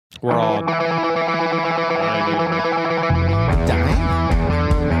We're all Dying?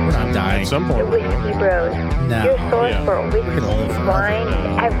 We're not dying. at some The point. Whiskey Bros. No. Your source Yeah. for whiskey, We're gonna live forever. wine,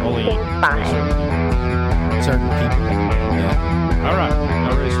 everything fine. Certain people. Yeah. All right.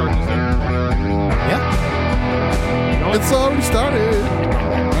 Now ready to start this thing? Yeah. It's already started.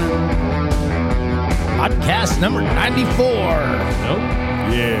 Podcast number 94. Nope.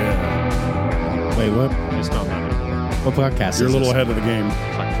 Yeah. Wait, what? It's not 94. What podcast You're a is little this? ahead of the game.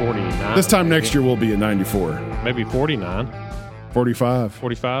 It's like 49. This time next year, we'll be at 94. Maybe 49. 45.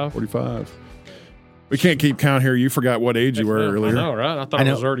 45. 45. We can't keep count here. You forgot what age you were earlier. I know, right? I thought I it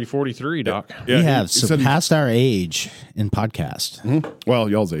know. was already 43, Doc. Yeah, we he have said he- surpassed our age in podcast. Well,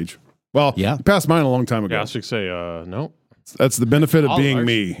 y'all's age. Well, Yeah. you passed mine a long time ago. Yeah, I should say, no. That's the benefit of All being ours.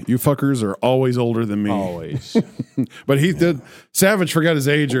 me. You fuckers are always older than me. Always. But he did. Savage forgot his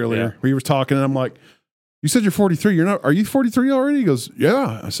age earlier. Yeah. We were talking, and I'm like, "You said you're 43. You're not. Are you 43 already?" He goes,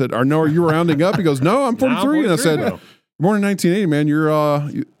 "Yeah." I said, "Are you rounding up?" He goes, "No, I'm 43." And I said, bro. "Born in 1980, man. You're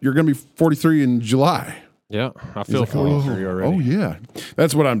going to be 43 in July." Yeah, I feel Like, 43 already. Oh yeah,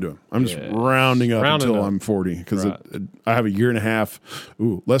 that's what I'm doing. I'm just Yes. rounding up Rounding until up. I'm 40 because Right. I have a year and a half,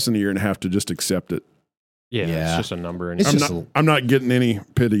 less than a year and a half to just accept it. Yeah, Yeah. it's just a number. And It's I'm just not getting any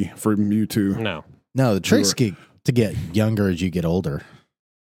pity from you two. no. No, the trick's to get younger as you get older.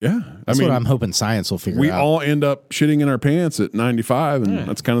 Yeah, That's what I'm hoping science will figure we out. all end up shitting in our pants at 95, and Yeah.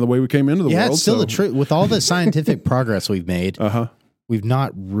 that's kind of the way we came into the yeah, world. it's still so. the truth. With all the scientific progress we've made, we've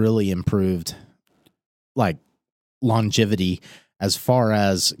not really improved like longevity as far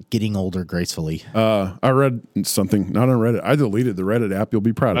as getting older gracefully. I read something, not on Reddit. I deleted the Reddit app. You'll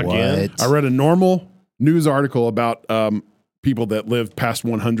be proud of me. Again? What? I read a normal news article about people that live past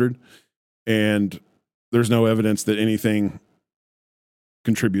 100, and there's no evidence that anything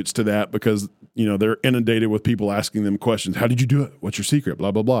contributes to that because, they're inundated with people asking them questions. How did you do it? What's your secret?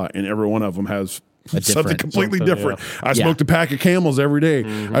 Blah, blah, blah. And every one of them has something completely something, different. I smoked a pack of Camels every day.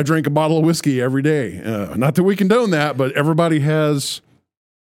 Mhm. I drink a bottle of whiskey every day. Not that we condone that, but everybody has.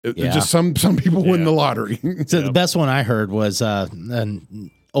 Just some people win Yeah. the lottery. So the best one I heard was an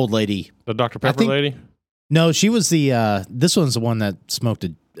old lady. The Dr. Pepper think- lady? No, she was the. This one's the one that smoked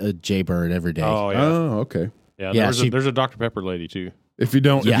a Jaybird every day. Oh, yeah. Oh, okay. Yeah, Yeah, there's a Dr. Pepper lady, too. If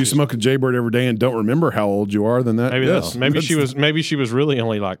you smoke a Jaybird every day and don't remember how old you are, then that Maybe she was really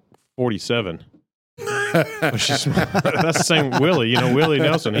only like 47. But she that's the same Willie. Willie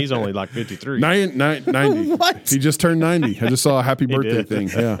Nelson, he's only like 53. 90. What? He just turned 90. I just saw a happy birthday did. thing.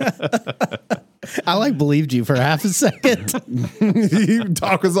 Yeah. I believed you for half a second.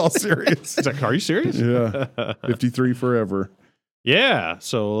 Talk was all serious. It's like, are you serious? Yeah. 53 forever. Yeah.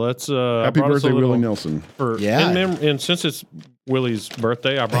 So let's Happy brought us a birthday, little- Willie Nelson. Yeah. And since it's Willie's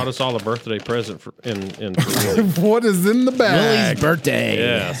birthday, I brought us all a birthday present for Willie. What is in the bag? Willie's birthday.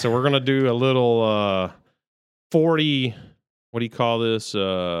 Yeah. So we're gonna do a little 40. What do you call this?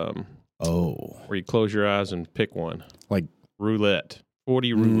 Where you close your eyes and pick one, Like roulette.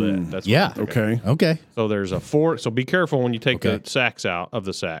 40 roulette. That's yeah. what Okay. Okay. So there's a 4. So be careful when you take the sacks out of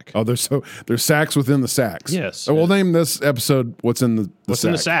the sack. Oh, there's sacks within the sacks. Yes. Oh, we'll name this episode "What's in the What's sack."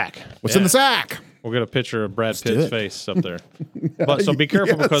 in the sack? What's in the sack? We'll get a picture of Brad do Pitt's it. face up there. But so be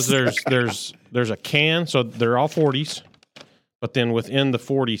careful because there's a can. So they're all 40s, but then within the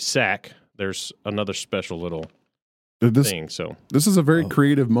 40 sack, there's another special little thing. So This is a very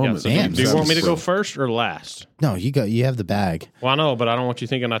creative yeah, moment. so Man, do you want me to go first or last? No, you have the bag. Well, I know, but I don't want you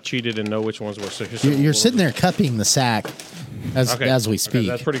thinking I cheated and know which ones were. So here's some You're sitting there cupping the sack as Okay. as we Okay, speak.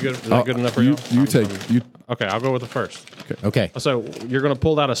 that's pretty good. Is that good enough for you? you? You Okay, I'll go with the first. Okay. So you're going to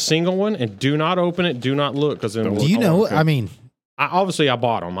pull out a single one and do not open it. Do not look because then Do you know? I mean, obviously I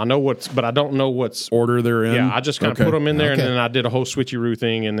bought them. I know but I don't know what's order they're in. Yeah, I just kind of put them in there, Okay. and then I did a whole switcheroo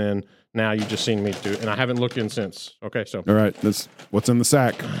thing, and then now you've just seen me do it, and I haven't looked in since. Okay, so All right. That's what's in the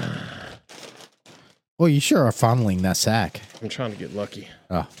sack. well, you sure are fondling that sack. I'm trying to get lucky.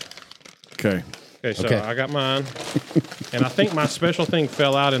 Oh, Okay. Okay, so Okay. I got mine, and I think my special thing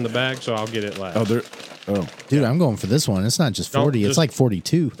fell out in the bag, so I'll get it last. Oh, dude, I'm going for this one. It's not just 40. It's just- like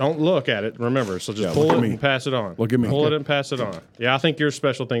 42. Don't look at it. Remember, so just Yeah, pull look it at me. and pass it on. Look at me. Pull Okay. it and pass it on. Yeah, I think your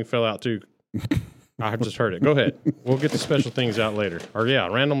special thing fell out too. I just heard it. Go ahead. We'll get the special things out later. Or yeah,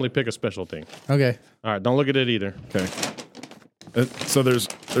 randomly pick a special thing. Okay. All right, don't look at it either. okay. So there's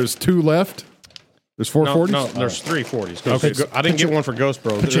 2 left. There's 4 No, 40s. no, there's 3 40s. Okay, I didn't get one for Ghost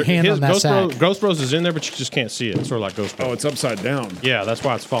Bros. put your hand on that sack. Ghost Bros is in there, but you just can't see it. It's sort of like Ghost Bros. Oh, it's upside down. Yeah, that's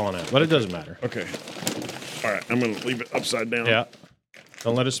why it's falling out. But it doesn't matter. Okay. All right. I'm gonna leave it upside down. Yeah.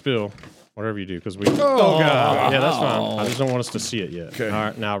 Don't let it spill. Whatever you do, because we. Oh, God. Yeah, that's fine. I just don't want us to see it yet. Okay. All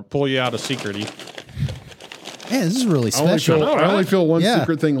right, now pull you out a secret. Man, this is really special. I only feel one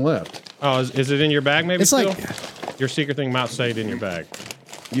secret thing left. Oh, is it in your bag? Maybe It's still? like Your secret thing might say it in your bag.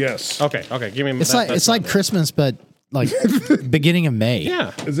 Yes. Okay. Give me. it's like Christmas, but like beginning of May.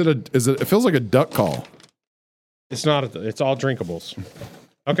 Yeah. It feels like a duck call. It's not. It's all drinkables.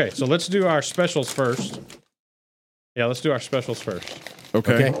 Okay, so let's do our specials first. Yeah, let's do our specials first.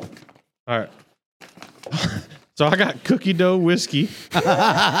 Okay. All right. So I got cookie dough whiskey.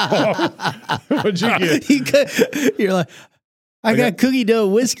 What'd you get? You're like, I got cookie dough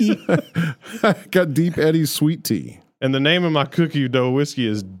whiskey. I got Deep Eddie's sweet tea. And the name of my cookie dough whiskey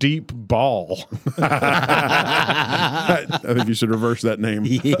is Deep Ball. I think you should reverse that name.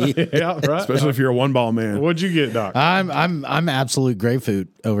 Yeah, right. Especially if you're a one ball man. What'd you get, Doc? I'm absolute grapefruit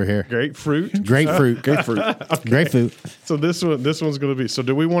over here. Grapefruit. Grapefruit. Grapefruit. Grapefruit. So this one's going to be. So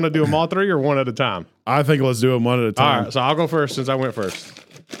do we want to do them all three or one at a time? I think let's do them one at a time. All right. So I'll go first since I went first.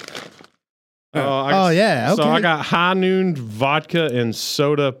 Yeah. Okay. So I got High Noon vodka and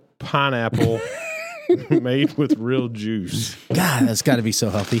soda pineapple. Made with real juice. God, that's got to be so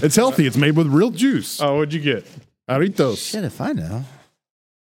healthy. It's healthy. It's made with real juice. Oh, what'd you get? Jarritos. Shit, if I know.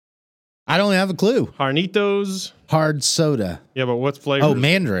 I don't have a clue. Jarnitos. Hard soda. Yeah, but what's flavor? Oh,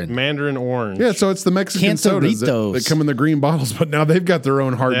 Mandarin. Mandarin orange. Yeah, so it's the Mexican sodas Cantoritos. that come in the green bottles, but now they've got their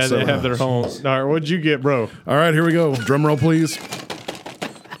own hard Yeah, soda. they have their own. All right, what'd you get, bro? All right, here we go. Drum roll, please.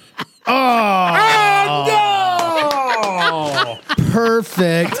 Oh, no!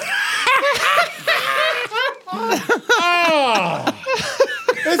 Perfect.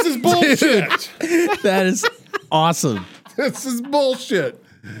 This is bullshit. That is awesome. This is bullshit.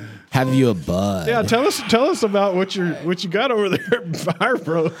 Have you a bud? Yeah, tell us about what you got over there at Fire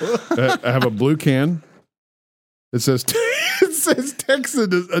Bro. I have a blue can. It says Texas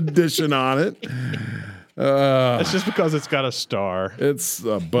edition on it. That's just because it's got a star. It's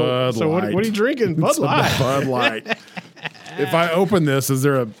a Bud So Light. what are you drinking? Bud It's a Light. Bud Light. If I open this, is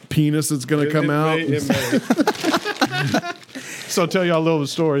there a penis that's going to come out? It may. So I'll tell y'all a little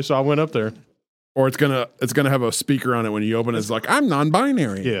story. So I went up there. Or it's gonna have a speaker on it when you open it. It's like, I'm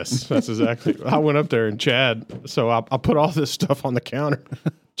non-binary. Yes, that's exactly. I went up there and Chad. So I put all this stuff on the counter.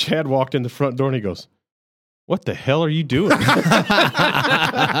 Chad walked in the front door and he goes, "What the hell are you doing?"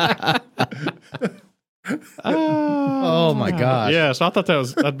 Oh my gosh. Yeah, so I thought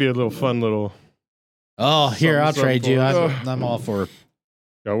that'd be a little fun little. Oh, here, I'll Something trade you. for- I'm all for.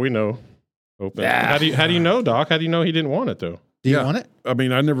 Oh, we know. Open. Yeah. How do you know, Doc? How do you know he didn't want it though? Do you want it? I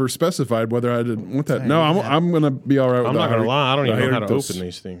mean, I never specified whether I didn't want that. No, I'm going to be all right with I'm that. not gonna lie. I don't even know how to Jarritos. open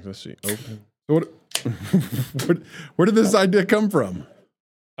these things. Let's see. Open. Where did this idea come from?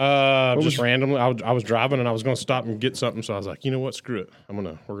 Just randomly. I was driving and I was going to stop and get something. So I was like, you know what? Screw it.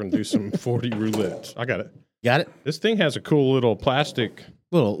 We're going to do some 40 roulettes. I got it. Got it? This thing has a cool little plastic.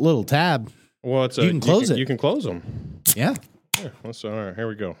 Little tab. Well, it's You can close it. You can close them. Yeah. Yeah. All right. Here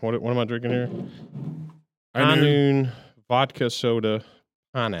we go. What am I drinking here? High High Noon. Noon vodka soda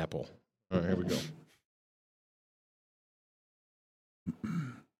pineapple. All right. Here we go.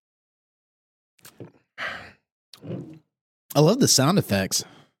 I love the sound effects.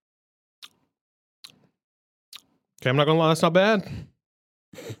 Okay. I'm not going to lie. That's not bad.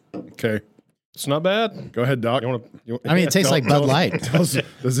 Okay. It's not bad. Go ahead, Doc. I mean, It tastes like Bud Light. Does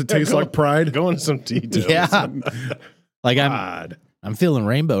it taste like Pride? Go into some details. Yeah. Like God. I'm feeling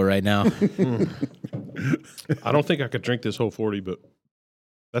rainbow right now. I don't think I could drink this whole 40, but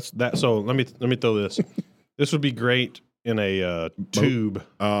that's that. So let me throw this. This would be great in a tube,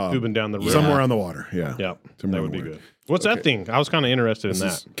 tubing down the river. Somewhere on the water. Yeah. Yeah, Somewhere that would on the be water. good. What's that thing? I was kind of interested in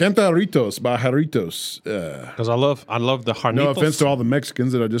This that is Cantoritos by Jarritos. because I love the Jarnitos. No offense to all the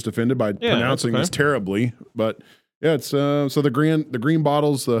Mexicans that I just offended by pronouncing that's this okay. terribly, but yeah, it's so the green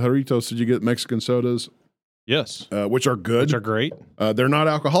bottles, the Jarritos that you get Mexican sodas, Yes, which are good. which are great. They're not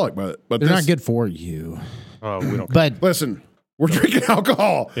alcoholic, but They're not good for you. Oh, we don't. But Listen, we're drinking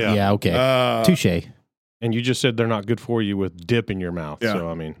alcohol. yeah, okay. Touche. And you just said they're not good for you with dip in your mouth. Yeah. So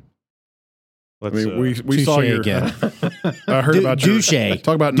I mean, let's. we Touche saw your. again. I heard about your Douche.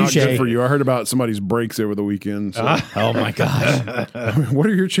 talk about not Douche. good for you. I heard about somebody's brakes over the weekend. So. Oh my gosh. What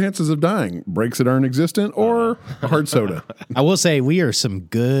are your chances of dying? Brakes that aren't existent or a hard soda? I will say we are some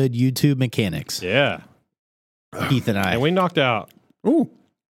good YouTube mechanics. Yeah, Keith and I. and we knocked out. Ooh,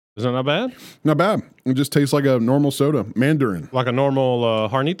 Is that not bad? not bad. It just tastes like a normal soda, Mandarin. Like a normal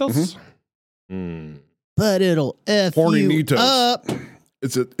Jarnitos. But it'll F you Hornitos. up.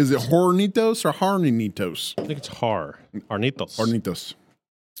 Is it Hornitos or Harnitos? I think it's Jarnitos. Hornitos.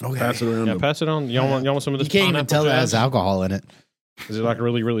 Okay. Pass it around. Yeah, pass it on. Y'all want some of You this? can't even pineapple tell that has jazz? alcohol in it. Is it like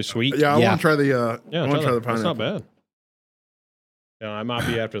really, really sweet? Yeah, I Yeah. want to try the. Yeah, I want to try the That's pineapple. not bad. Yeah, I might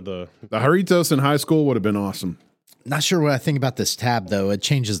be after the Jarritos in high school would have been awesome. Not sure what I think about this tab though. It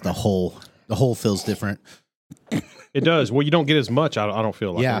changes the whole. The whole feels different. It does. Well, you don't get as much. I don't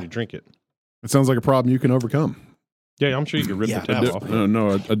feel like when you drink it. It sounds like a problem you can overcome. Yeah, I'm sure you can rip the tab off.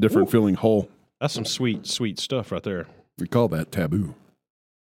 No, a different feeling hole. That's some sweet stuff right there. We call that taboo.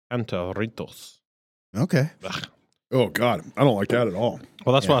 Antarritos. Okay. Ugh. Oh God, I don't like that at all.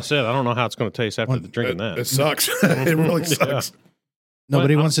 Well, that's why I said I don't know how it's going to taste after drinking that. It sucks. It really sucks.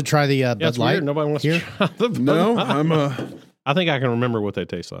 Nobody wants to try the Bud Light. Weird. Nobody wants here? to try the Bud No, Light. I think I can remember what they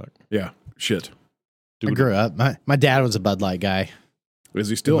taste like. Yeah, shit. I grew up. My dad was a Bud Light guy. Is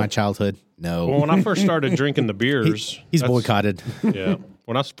he still? In my childhood, no. Well, when I first started drinking the beers, he's boycotted. Yeah,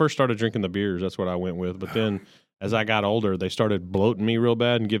 when I first started drinking the beers, that's what I went with. But then, as I got older, they started bloating me real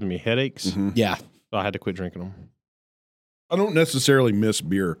bad and giving me headaches. Mm-hmm. Yeah, so I had to quit drinking them. I don't necessarily miss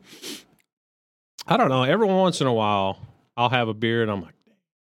beer. I don't know. Every once in a while, I'll have a beer and I'm like,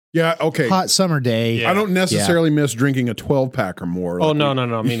 yeah, okay. Hot summer day. Yeah. I don't necessarily miss drinking a 12-pack or more. Oh, no,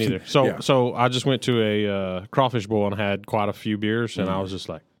 me neither. So I just went to a crawfish boil and had quite a few beers, and I was just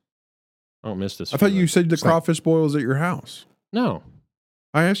like, I don't miss this. I thought you said the crawfish boil was at your house. No.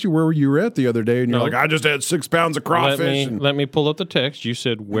 I asked you where you were at the other day, and you're like, I just had 6 pounds of crawfish. Let me pull up the text. You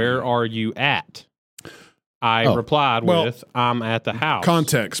said, where are you at? I replied with, I'm at the house.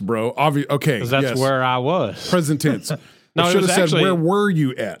 Context, bro. Okay. Because that's where I was. Present tense. No, I should have said, where were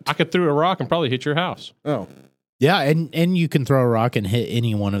you at? I could throw a rock and probably hit your house. Oh. Yeah, and you can throw a rock and hit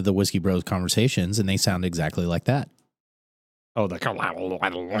any one of the Whiskey Bros conversations, and they sound exactly like that. Oh, no,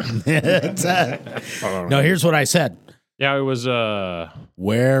 here's what I said. Yeah, it was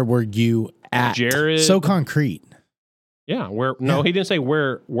where were you at? Jared. So concrete. Yeah, he didn't say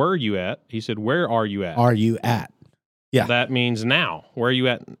where were you at. He said where are you at? Are you at? Yeah. That means now. Where are you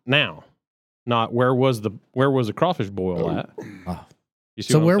at now? Not where was the crawfish boil at? Oh. You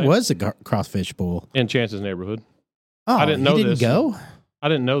see so where was the crawfish boil? In Chance's neighborhood. Oh, I didn't know didn't this. Go? I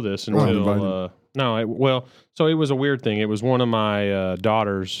didn't know this until so it was a weird thing. It was one of my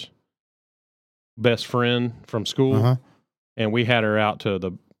daughter's best friend from school, and we had her out to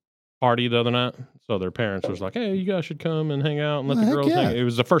the party the other night. So their parents was like, "Hey, you guys should come and hang out and let the girls hang." It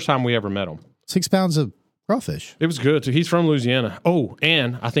was the first time we ever met them. 6 pounds of crawfish. It was good. He's from Louisiana. Oh,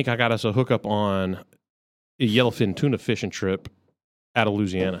 and I think I got us a hookup on a yellowfin tuna fishing trip out of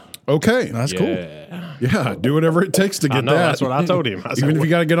Louisiana. Okay. That's cool. Yeah, do whatever it takes to get that. That's what I told him. I said, even if you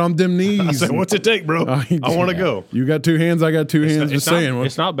got to get on them knees. I said, what's it take, bro? I want to go. You got 2 hands, I got 2 hands. Just saying.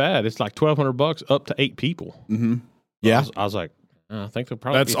 It's not bad. It's like $1,200 up to 8 people. Mm-hmm. Yeah. I was like, I think they'll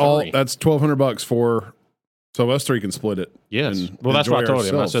probably That's all. That's $1,200 for... So us 3 can split it. Yes. Well, that's what I told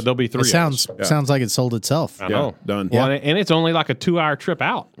him. I said there'll be 3. It sounds like it sold itself. I know. Done. Well, and it's only like a 2-hour trip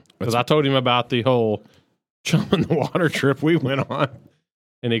out because I told him about the whole jump in the water trip we went on,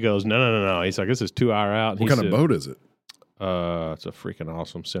 and he goes, "No." He's like, "This is 2-hour out." What kind of boat is it? It's a freaking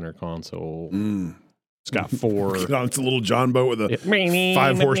awesome center console. It's got 4. It's a little John boat with a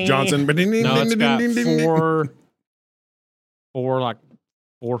 5-horse Johnson. No, it's got 4 like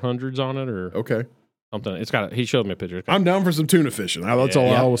 400s on it, or okay. Something. It's got. He showed me a picture. I'm down for some tuna fishing. That's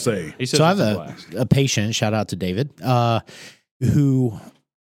all I will say. He says so I have a patient. Shout out to David, who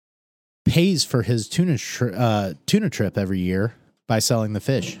pays for his tuna trip every year by selling the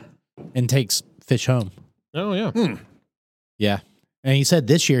fish and takes fish home. Oh yeah, yeah. And he said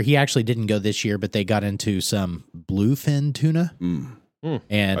this year he actually didn't go this year, but they got into some bluefin tuna.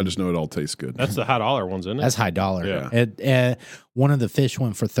 And I just know it all tastes good. That's the high dollar ones, isn't it? That's high dollar. Yeah. And one of the fish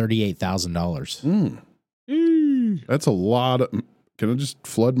went for $38,000. That's a lot. Can I just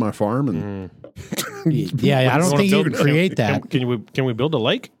flood my farm and? Yeah, I don't think you can create that. Can we build a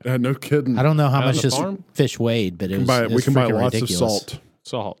lake? No kidding. I don't know how much this fish weighed, but we can buy lots ridiculous. of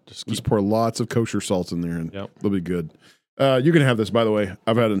salt. Just pour lots of kosher salt in there, and they'll be good. You can have this, by the way.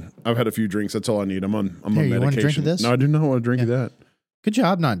 I've had a few drinks. That's all I need. I'm on medication. You want to drink of this? No, I do not want to drink of that. Good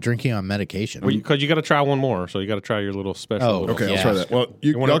job not drinking on medication. Because you got to try one more, so you got to try your little special. Oh, okay, I'll try that. Well,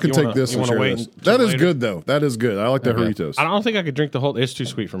 y'all can take this and share this. That is good, though. That is good. I like the Jarritos. I don't think I could drink the whole. It's too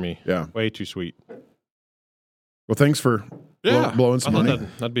sweet for me. Yeah, way too sweet. Well, thanks for blowing some money.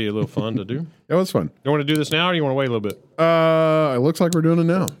 That'd be a little fun to do. That was fun. You want to do this now, or you want to wait a little bit? It looks like we're doing it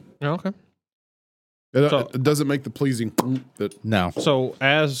now. Yeah, okay. It doesn't make the pleasing. No. So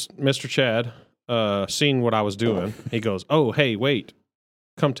as Mr. Chad seen what I was doing, he goes, "Oh, hey, wait,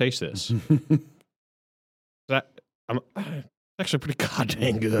 come taste this." I'm actually pretty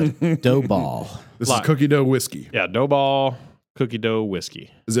goddamn good. Dough ball. This is cookie dough whiskey. Yeah, dough ball, cookie dough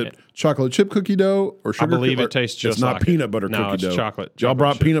whiskey. Is it chocolate chip cookie dough or sugar? I believe it tastes just it's not like peanut butter no, cookie it's dough. chocolate. Y'all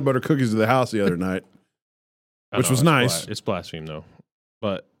brought chip. peanut butter cookies to the house the other night. which was nice. It's blaspheme though.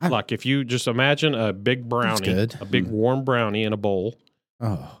 But like if you just imagine a big brownie, a big warm brownie in a bowl,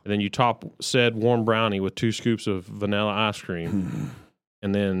 and then you top said warm brownie with 2 scoops of vanilla ice cream,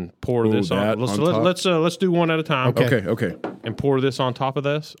 and then pour this on. Let's do one at a time. Okay. And pour this on top of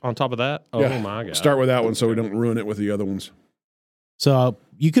this. On top of that. Oh my god! Start with that one so we don't ruin it with the other ones. So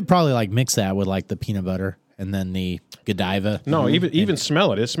you could probably like mix that with like the peanut butter and then the Godiva. No, even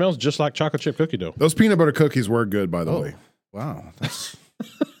smell it. It smells just like chocolate chip cookie dough. Those peanut butter cookies were good, by the way. Wow, that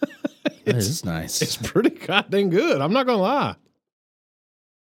is nice. It's pretty goddamn good. I'm not gonna lie.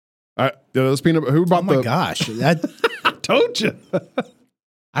 Those peanut. Who bought Oh my gosh, I told you.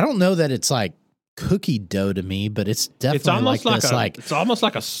 I don't know that it's like cookie dough to me, but it's definitely It's almost like this, it's almost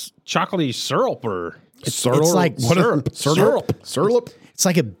like a chocolatey syrup or syrup. It's like syrup. It's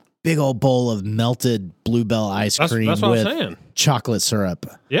like a big old bowl of melted Bluebell ice cream that's what with I'm saying. Chocolate syrup.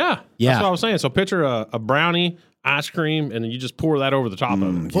 Yeah, that's what I was saying. So picture a brownie, ice cream, and then you just pour that over the top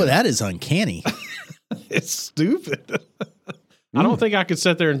of it. Boy, that is uncanny. It's stupid. I don't think I could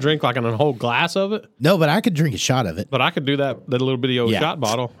sit there and drink like a whole glass of it. No, but I could drink a shot of it. But I could do that little bitty old shot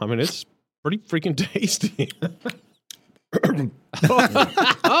bottle. I mean, it's pretty freaking tasty.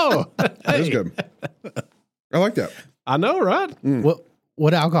 That's good. I like that. I know, right?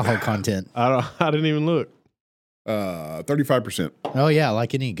 What alcohol content? I didn't even look. 35%. Oh yeah,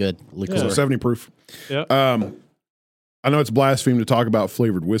 like any good liquor. So 70 proof. Yeah. I know it's blasphemy to talk about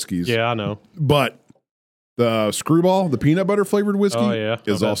flavored whiskeys. Yeah, I know. But the Screwball, the peanut butter flavored whiskey,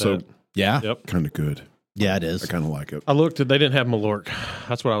 is also kind of good. Yeah, it is. I kind of like it. I looked. They didn't have Malort.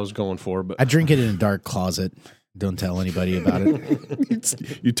 That's what I was going for. But I drink it in a dark closet. Don't tell anybody about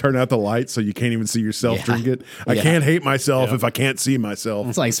it. You turn out the light so you can't even see yourself drink it. I can't hate myself if I can't see myself.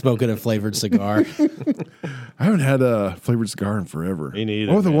 It's like smoking a flavored cigar. I haven't had a flavored cigar in forever. Me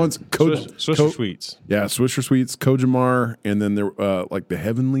neither. What were the ones? Swisher Sweets. Yeah, Swisher Sweets, Kojimar, and then there like the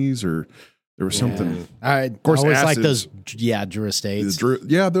Heavenlies, or there was something. Of course, I always like those. Yeah, Drew Estates.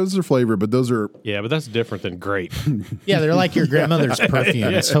 Those are flavored, but those are. Yeah, but that's different than grape. Yeah, they're like your grandmother's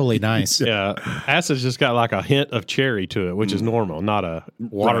perfume. It's totally nice. Yeah, acid's just got like a hint of cherry to it, which is normal, not a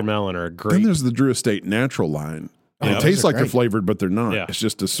watermelon or a grape. Then there's the Drew Estate natural line. It tastes like they're flavored, but they're not. Yeah. It's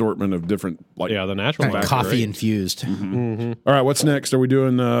just assortment of different, the natural coffee infused. All right, what's next? Are we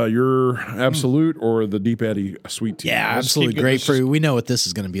doing your Absolute or the Deep Eddy sweet tea? Yeah, Absolute grapefruit. We know what this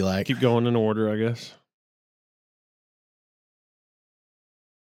is going to be like. Keep going in order, I guess.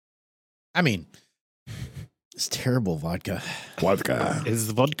 I mean, it's terrible vodka.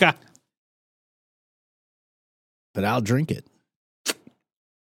 It's vodka. But I'll drink it.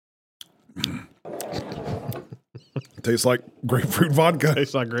 Tastes like grapefruit vodka.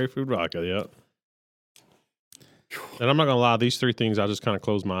 Tastes like grapefruit vodka, yeah. And I'm not going to lie, these 3 things, I just kind of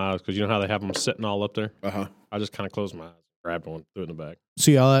close my eyes because you know how they have them sitting all up there? Uh-huh. I just kind of close my eyes, grabbed one, threw it in the bag. So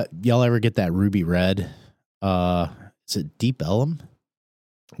y'all ever get that ruby red? Is it Deep Ellum?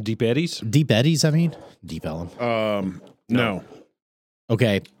 Deep Eddies? Deep Eddies, I mean? Deep Ellum. No.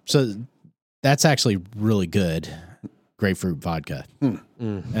 Okay, so that's actually really good grapefruit vodka.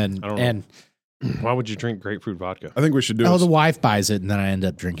 And why would you drink grapefruit vodka? I think we should do the wife buys it, and then I end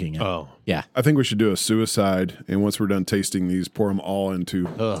up drinking it. Oh. Yeah. I think we should do a suicide, and once we're done tasting these, pour them all into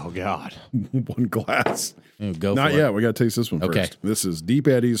God, one glass. Go Not for yet. it. We got to taste this one first. This is Deep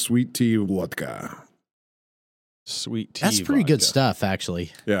Eddy's Sweet Tea Vodka. Sweet tea. That's pretty vodka. good stuff,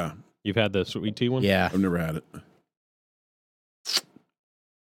 actually. Yeah. You've had the sweet tea one? Yeah. I've never had it.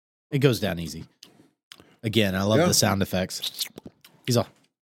 It goes down easy. Again, I love the sound effects. He's all.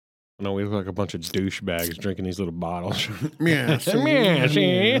 No, we look like a bunch of douchebags drinking these little bottles.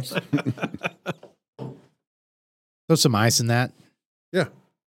 Throw some ice in that. Yeah.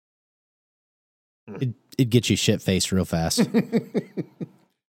 It'd get you shit faced real fast.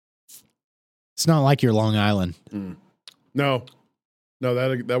 It's not like your Long Island. No,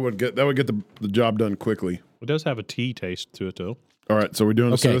 that would get the job done quickly. It does have a tea taste to it, though. All right, so we're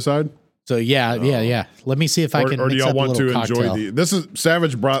doing a suicide. So yeah. Let me see if I can. Or do mix y'all up want a to little enjoy cocktail. these? This is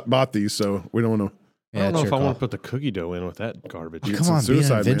Savage bought these, so we don't want to. I don't know if I want to put the cookie dough in with that garbage. Oh, come on, be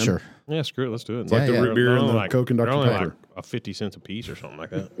an adventure. Yeah, screw it. Let's do it. It's like the root beer and the Coke and Dr. Pepper. Like a 50 cents a piece or something like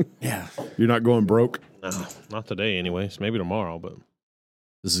that. Yeah. You're not going broke? No, not today anyways. Maybe tomorrow, but.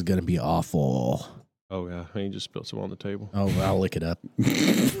 This is going to be awful. Oh, yeah. You just spilled some on the table. Oh, I'll lick it up.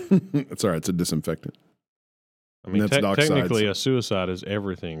 It's all right. It's a disinfectant. I mean, technically, a suicide is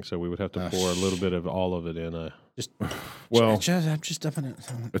everything, so we would have to pour a little bit of all of it in. I'm just dumping it.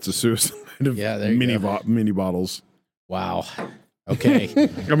 It's a suicide of mini bottles. Wow. Okay.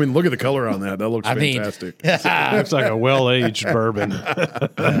 I mean, look at the color on that. That looks fantastic. Looks like a well-aged bourbon.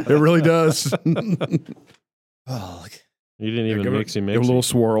 It really does. Oh, You didn't even mixy. Give a little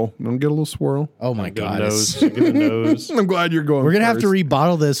swirl. Don't get a little swirl. oh my God. Give a nose. I'm glad you're going. We're going to have to first.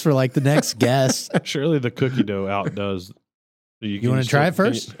 rebottle this for like the next guest. Surely the cookie dough outdoes. You want to try it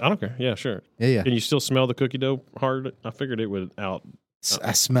first? I don't care. Yeah, sure. Yeah. Can you still smell the cookie dough hard? I figured it would out.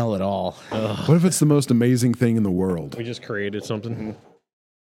 I smell it all. What if it's the most amazing thing in the world? We just created something.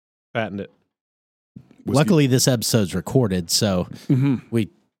 Patent it. Whiskey. Luckily, this episode's recorded, so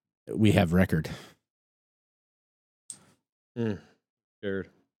we have record. Scared.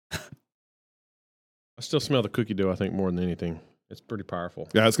 I still smell the cookie dough, I think, more than anything. It's pretty powerful.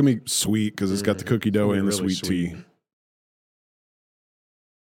 Yeah, it's gonna be sweet because it's got the cookie dough and the really sweet tea.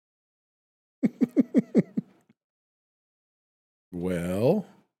 Well,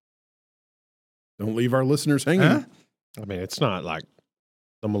 don't leave our listeners hanging. Huh? I mean, it's not like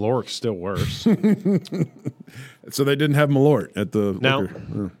the Malort's still worse. So they didn't have Malort at the No.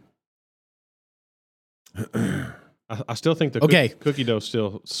 liquor. I still think the cookie dough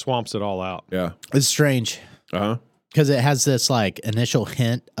still swamps it all out. Yeah. It's strange because it has this like initial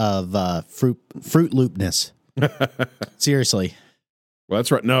hint of fruit loopness. Seriously. Well,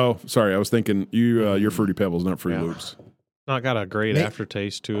 that's right. No, sorry, I was thinking your Fruity Pebbles, not Fruity Loops. Not got a great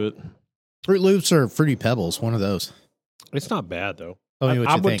aftertaste to it. Fruit Loops or Fruity Pebbles, one of those. It's not bad though. Tell me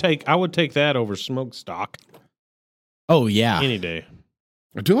what you think. I would take that over smoked stock Oh yeah. any day.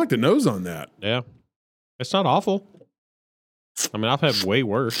 I do like the nose on that. Yeah, it's not awful. I mean, I've had way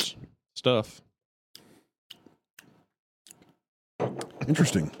worse stuff.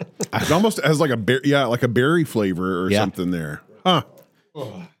 Interesting. It almost has like a berry flavor or something there. Huh.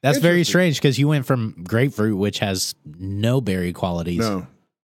 That's very strange because you went from grapefruit, which has no berry qualities. No.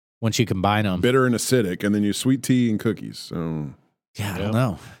 Once you combine them, Bitter and acidic, and then you sweet tea and cookies. So I don't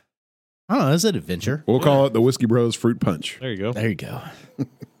know. It's an adventure. we'll call it the Whiskey Bros Fruit Punch. There you go. There you go.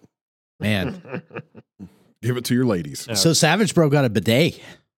 Man. Give it to your ladies. Yeah. So Savage Bro got a bidet.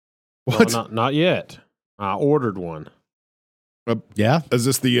 What? Well, not yet. I ordered one. Yeah. Is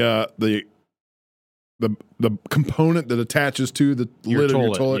this the component that attaches to the lid of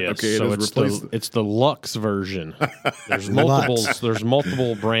your toilet? Yes. Okay, so it is replaced. it's the Lux version. There's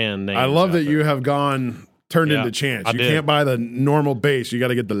multiple brand names. I love out that there. you have turned into Chance. I You did. can't buy the normal base. You got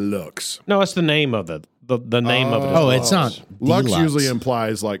to get the Lux. No, it's the name of it. The name of it. Oh, it's not Lux deluxe. usually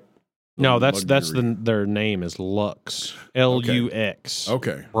implies like No, that's luxury. their name is Lux. Lux.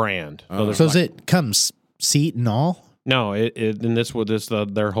 Okay. Brand. Oh. So does it come seat and all? No, and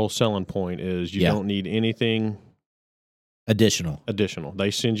their whole selling point is you don't need anything Additional.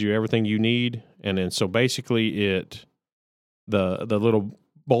 They send you everything you need, and then so basically the little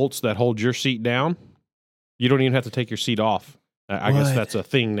bolts that hold your seat down, you don't even have to take your seat off. I guess that's a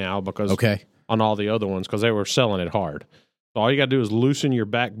thing now because on all the other ones because they were selling it hard. So all you got to do is loosen your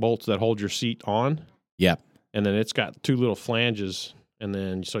back bolts that hold your seat on. Yep. And then it's got two little flanges, and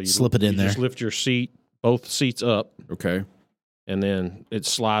then so you slip it in there. Just lift your seat, both seats up. Okay. And then it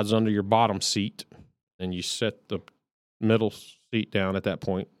slides under your bottom seat, and you set the middle seat down at that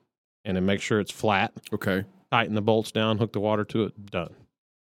point, and then make sure it's flat. Okay. Tighten the bolts down, hook the water to it, done.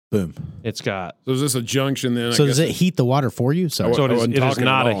 Boom. It's got. So is this a junction then? So does it heat the water for you? So So it is talking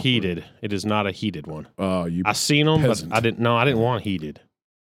not at a all. heated. It is not a heated one. I seen them, peasant. but I didn't want heated.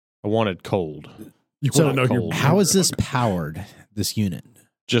 I wanted cold. You So want to know cold. how is this powered? This unit?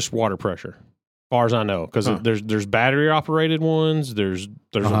 Just water pressure, as far as I know, because there's battery operated ones. There's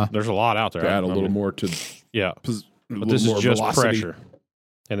a lot out there. to add a little more to but this is just pressure,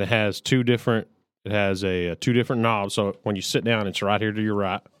 and it has two different knobs. So when you sit down, it's right here to your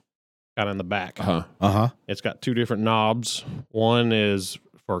right, kind of in the back. It's got two different knobs. One is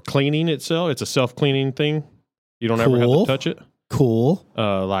for cleaning itself. It's a self cleaning thing. You don't ever have to touch it. Cool.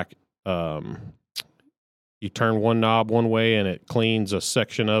 You turn one knob one way and it cleans a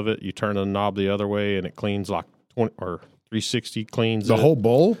section of it. You turn the knob the other way and it cleans like 20 or 360 cleans the it. whole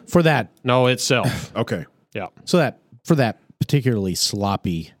bowl. For that. No, itself. Okay. Yeah. So that for that particularly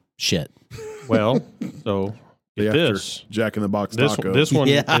sloppy shit. Well, so get After this. Jack in the Box This taco. this one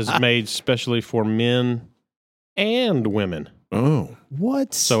Yeah. is made specially for men and women. Oh.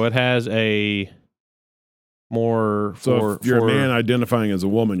 What? So it has a more So if you're a man identifying as a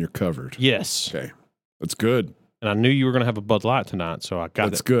woman, you're covered. Yes. Okay. That's good. And I knew you were going to have a Bud Light tonight, so I got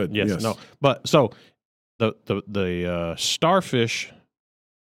That's good. Yes. No. But so the starfish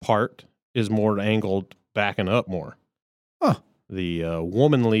part is more angled backing up more. Huh. The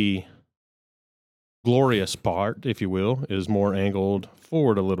womanly glorious part, if you will, is more angled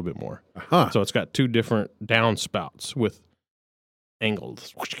forward a little bit more. So it's got two different downspouts with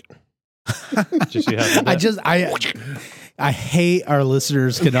angles. Did you see how I hate our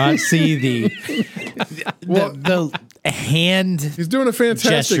listeners cannot see the hand. He's doing a fantastic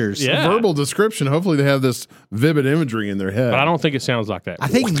gestures. verbal description. Hopefully they have this vivid imagery in their head. But I don't think it sounds like that. I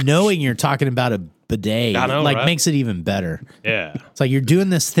think knowing you're talking about a bidet right? makes it even better. Yeah. It's like you're doing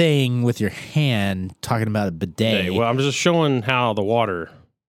this thing with your hand talking about a bidet. Hey, well, I'm just showing how the water.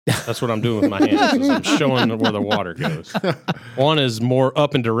 That's what I'm doing with my hands. Is I'm showing where the water goes. One is more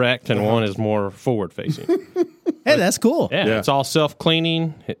up and direct, and one is more forward facing. Hey, that's cool. Yeah, it's all self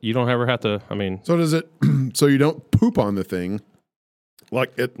cleaning. You don't ever have to. I mean, So does it? So you don't poop on the thing,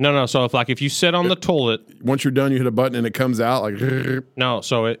 like it. no. So if you sit on the toilet, Once you're done, you hit a button and it comes out like. no.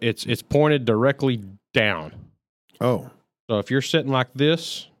 So it's pointed directly down. Oh, So if you're sitting like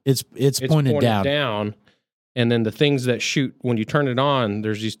this, It's pointed down. And then the things that shoot when you turn it on,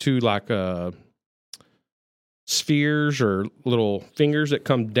 there's these two like spheres or little fingers that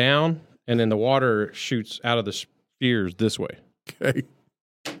come down, and then the water shoots out of the spheres this way. okay.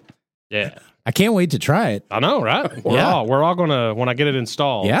 Yeah, I can't wait to try it. I know, right? We're all gonna when I get it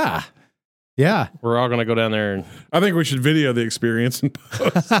installed. Yeah. We're all gonna go down there and I think we should video the experience and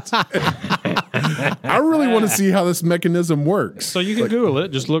post. I really want to see how this mechanism works. so you can Google it.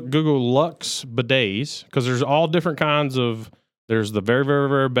 Just Google Lux bidets because there's all different kinds of. There's the very very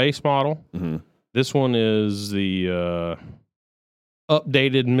very base model. Mm-hmm. This one is the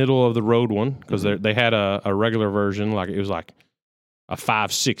updated middle of the road one because they had a regular version, like it was like a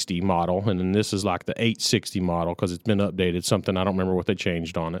 560 model, and then this is like the 860 model because it's been updated. Something I don't remember what they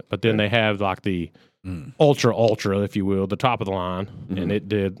changed on it, but then they have like the ultra, if you will, the top of the line, and it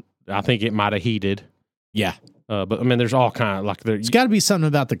did. I think it might have heated. Yeah. But I mean, there's all kind of like It's got to be something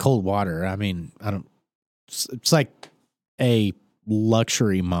about the cold water. I mean, I don't. It's like a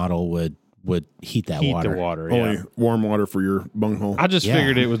luxury model would heat that heat water. the water. Only Yeah. warm water for your bunghole. I just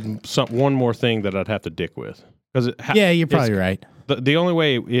figured it was one more thing that I'd have to dick with because You're probably right. The only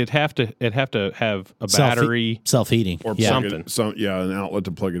way it'd have to have a battery Self-heating. or Yeah. something an outlet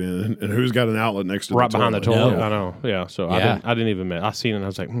to plug it in. And who's got an outlet next to right behind the toilet. No. I know. Yeah. So Yeah. I didn't even. I seen it. And I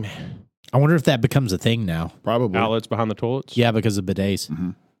was like, man, I wonder if that becomes a thing now. Probably. outlets behind the toilets. Yeah, because of bidets.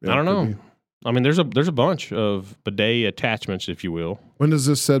 Yeah, I don't could know. be. I mean, there's a bunch of bidet attachments, if you will. When does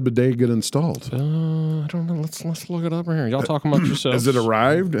this said bidet get installed? I don't know. Let's look it up right here. Y'all talking about yourselves? Has it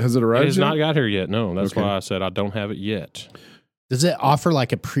arrived? Has it It arrived? has yet? not got here yet. No, that's Okay. why I said I don't have it yet. Does it offer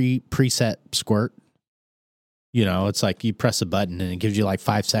like a preset squirt? You know, it's like you press a button and it gives you like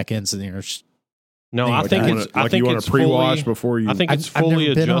 5 seconds, and you're. No, Think I about think that. it's. I think you want it's to pre-wash fully, before you. I think it's I've fully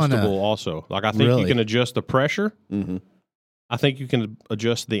never been on a- adjustable. Also, like I think you Really? can adjust the pressure. Mhm. I think you can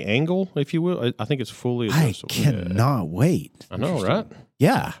adjust the angle, if you will. I think it's fully I adjustable. Yeah. cannot wait. I know, right?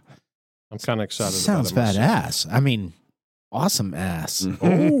 Yeah. I'm kind of excited. Sounds about it myself. badass. I mean, awesome ass.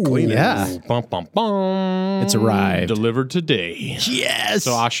 Oh, clean it. yeah. Bum, bum, bum. It's arrived. Delivered today. Yes.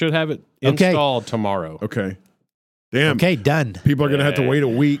 So I should have it Okay. installed tomorrow. Okay. Damn. Okay, done. People are going to have to wait a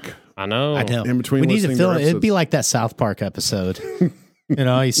week. I know. I know. In between we need to listening to fill our it. It'd be episodes. like that South Park episode. You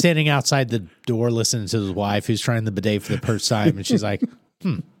know, he's standing outside the door listening to his wife who's trying the bidet for the first time, and she's like,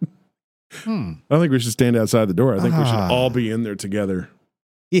 I don't think we should stand outside the door. I think we should Ah. all be in there together.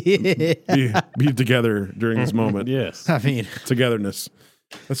 yeah. Be together during this moment. Yes. I mean, Togetherness.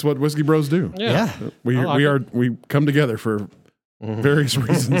 That's what Whiskey Bros do. yeah. We come together for various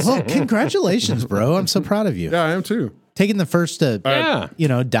reasons. Well, congratulations, bro. I'm so proud of you. Yeah, I am too. Taking the first to,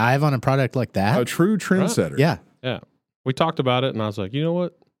 Yeah. dive on a product like that. A true trendsetter. Yeah. Yeah. We talked about it, and I was like, you know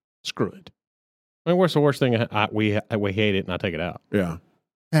what? Screw it. I mean, what's the worst thing? We hate it, and I take it out. Yeah.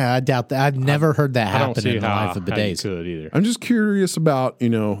 Yeah, I doubt that. I've never heard that I don't happen see in the how, life of how you bidets. could either. I'm just curious about,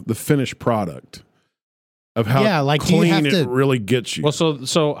 the finished product of how Yeah, like, do you clean have it to- really gets you.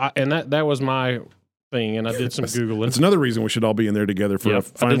 Well, and that was my thing, and I did some Googling. It's another reason we should all be in there together for a Yep.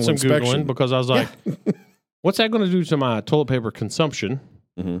 I final did some inspection. Googling because I was like, what's that going to do to my toilet paper consumption?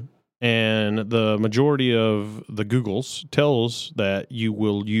 Mhm. And the majority of the Googles tells that you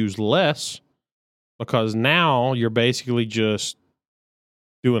will use less because now you're basically just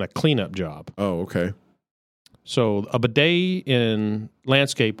doing a cleanup job. Oh, okay. So a bidet in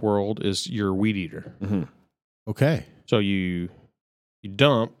landscape world is your weed eater. Okay. So you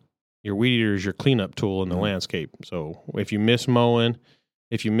dump, your weed eater is your cleanup tool in the landscape. So if you miss mowing,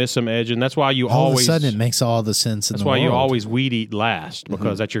 if you miss some edging, that's why you All always. of a sudden, it makes all the sense in That's the why world. you always weed eat last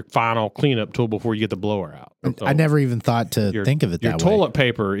because that's your final cleanup tool before you get the blower out. So I never even thought to your- think of it your that way. toilet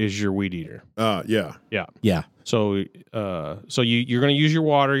paper is your weed eater. Yeah. Yeah. So you're going to use your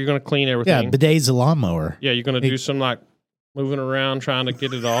water. You're going to clean Yeah. everything. Bidet's a lawnmower. Yeah, you're going to do some like moving around trying to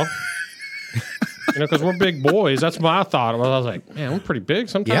get it off. Because we're big boys. That's my thought. I was like, man, we're pretty big.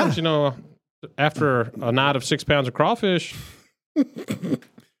 Sometimes, after a night of 6 pounds of crawfish.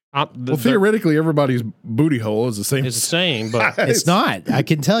 Theoretically, everybody's booty hole is the same. It's the same, but It's not. I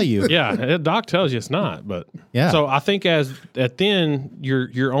can tell you. yeah, doc tells you it's not. But Yeah. so I think then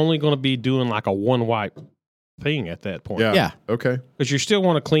you're only going to be doing like a one wipe thing at that point. Yeah. Okay. Because you still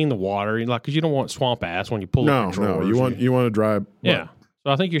want to clean the water, because you don't want swamp ass when you pull up your drawers. You want to dry. Yeah.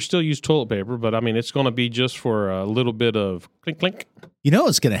 So I think you're still use toilet paper, but I mean it's going to be just for a little bit of clink clink. You know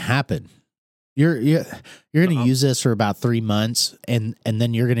what's going to happen? You're going to use this for about 3 months, and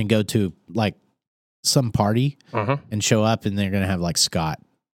then you're going to go to like some party and show up, and they're going to have like Scott,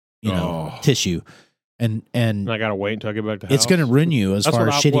 tissue, and I got to wait until I get back to the it's house. going to ruin you as far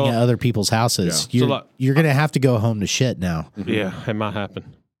as shitting at other people's houses. Yeah. You're going to have to go home to shit now. Yeah, it might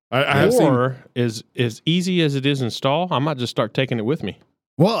happen. I have seen, as easy as it is to install, I might just start taking it with me.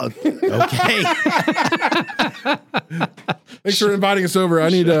 Well, okay. thanks for inviting us over. I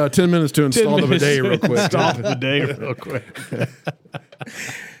need 10 minutes to install the bidet real quick. Install the bidet real quick.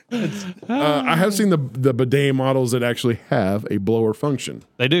 I have seen the bidet models that actually have a blower function.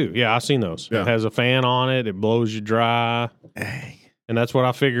 They do. Yeah, I've seen those. Yeah. It has a fan on it. It blows you dry. And that's what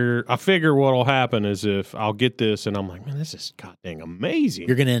I figure. I figure what'll happen is if I'll get this and I'm like, man, this is goddamn amazing.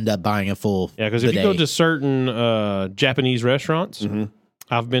 You're going to end up buying a full Because if you go to certain Japanese restaurants,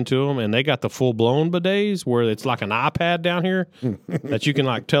 I've been to them, and they got the full-blown bidets where it's like an iPad down here that you can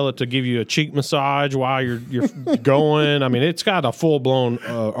like tell it to give you a cheek massage while you're going. I mean, it's got a full-blown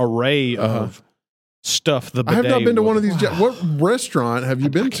array of stuff. The bidet I have not been to one of these. What restaurant have you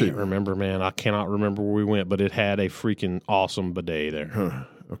been to? I can't remember, man. I cannot remember where we went, but it had a freaking awesome bidet there.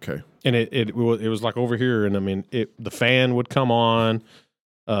 Okay. And it was like over here, and I mean, the fan would come on.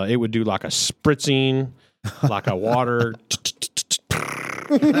 It would do like a spritzing, like a water.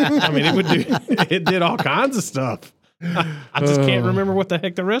 I mean, it did all kinds of stuff. I just can't remember what the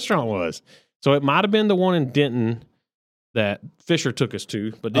heck the restaurant was. So it might have been the one in Denton that Fisher took us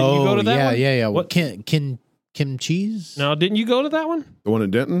to. But didn't you go to that one? Yeah. What? Kim cheese? No, didn't you go to that one? The one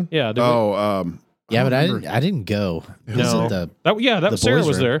in Denton? Yeah. Yeah, but I didn't go. No. That Sarah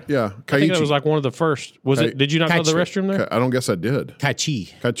was there. Yeah. I think that was like one of the first. Did you not go to the restroom there? I don't guess I did.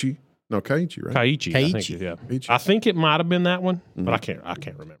 Kaichi. No, Kaichi, right? Kaichi. I think, yeah. Kaichi. I think it might have been that one, but I can't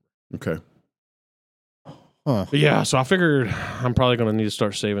remember. Okay. Huh. But yeah, so I figured I'm probably going to need to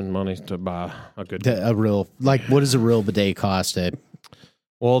start saving money to buy a good what does a real bidet cost at?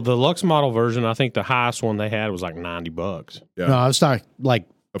 Well, the Lux model version, I think the highest one they had was like $90. Yeah. No, I was talking like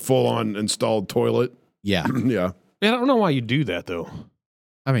a full-on installed toilet. Yeah. Yeah. I don't know why you do that though.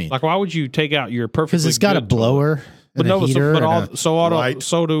 I mean, like, why would you take out your perfectly? Because it's got a blower. Toilet? But no,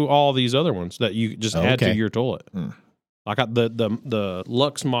 so do all these other ones that you just add to your toilet. Like the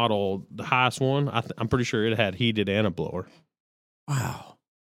Lux model, the highest one, I'm pretty sure it had heated and a blower. Wow.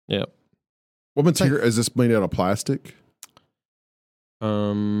 Yep. What material is this made out of? Plastic? That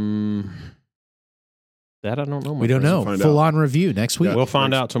I don't know. We don't know. Full on review next week. Yeah, we'll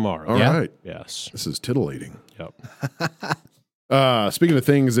find out tomorrow. All right. Yes. This is titillating. Yep. Speaking of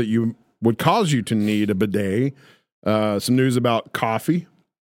things that you would cause you to need a bidet, some news about coffee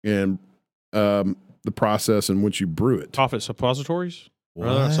and the process in which you brew it. Coffee suppositories?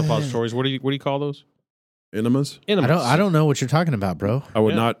 Not suppositories. What do you call those? Enemas? I don't know what you're talking about, bro. I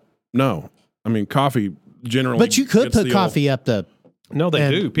would not know. I mean, coffee generally. But you could put coffee up the. No, they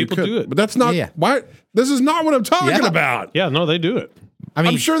do. People do it. But that's not why. This is not what I'm talking about. Yeah, no, they do it. I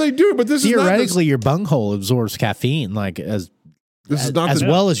mean, I'm sure they do, but this is not theoretically your bunghole absorbs caffeine as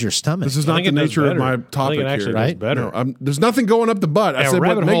well as your stomach. This is not the nature of my topic here, right? Better. No, there's nothing going up the butt. I said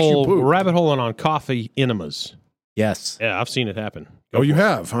what makes you poop. Rabbit holing on coffee enemas. Yes. Yeah, I've seen it happen. You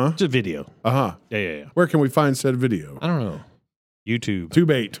have, huh? It's a video. Uh-huh. Yeah. Where can we find said video? I don't know. YouTube.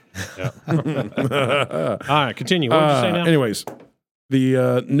 Tubate. Yeah. All right, continue. What did you say now? Anyways,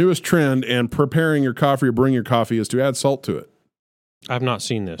 the newest trend in preparing your coffee or brewing your coffee is to add salt to it. I've not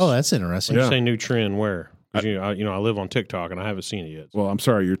seen this. Oh, that's interesting. When you say new trend, where? I live on TikTok and I haven't seen it yet. Well, I'm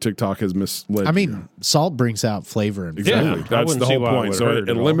sorry, your TikTok has misled. I mean, salt brings out flavor. Exactly. That's the whole point. So it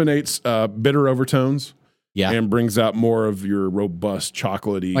eliminates bitter overtones. Yeah. And brings out more of your robust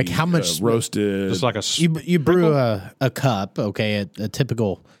chocolatey, like how much roasted. Just like you brew a cup, okay, a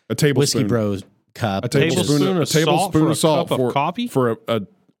typical whiskey bro cup. A tablespoon of salt for coffee for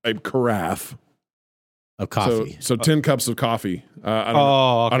a carafe of coffee. So 10 cups of coffee.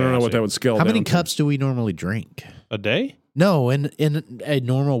 I don't know what that would scale. How many cups do we normally drink a day? No, in a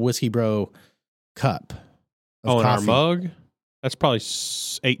normal whiskey bro cup. In our mug, that's probably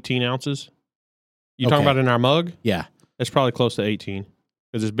 18 ounces. You talking about in our mug? Yeah, it's probably close to 18.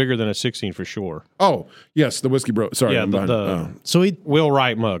 because it's bigger than a 16 for sure. Oh, yes, the Whiskey Bro. Sorry, Yeah, I'm behind. So Will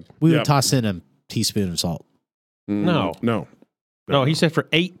Wright mug. we Yeah. would toss in a teaspoon of salt. No. No, he said for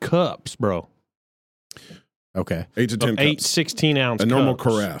 8 cups, bro. Okay. 8 to 10 8 cups. 16-ounce A normal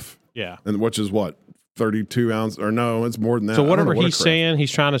cups. carafe. Yeah. And which is what? 32 ounce? Or no, it's more than that. So I don't whatever know what a he's carafe- saying,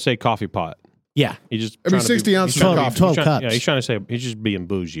 he's trying to say coffee pot. Yeah. He just I mean, trying to be- 60 ounces he's trying of to be- coffee. 12 he's trying- cups. Yeah, he's trying to say he's just being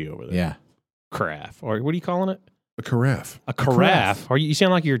bougie over there. Yeah. Carafe. Or what are you calling it? A carafe. A carafe. Or you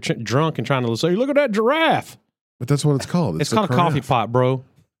sound like you're drunk and trying to say, look at that giraffe. But that's what it's called. It's called a coffee carafe. pot, bro.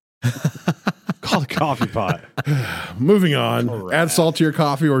 Called a coffee pot. Moving on. Carafe. Add salt to your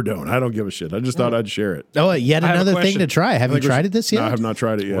coffee or don't. I don't give a shit. I just thought I'd share it. Oh, yet I have a another thing question. to try. Have you tried it this No, I yet? have not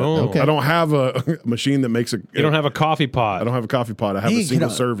tried it yet. Oh. Okay. I don't have a machine that makes a. You don't have a coffee pot. I don't have a coffee pot. I have Hey, a single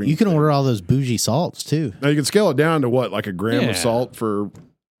serving. You can order all those bougie salts too. Now you can scale it down to what, like a gram Yeah. of salt for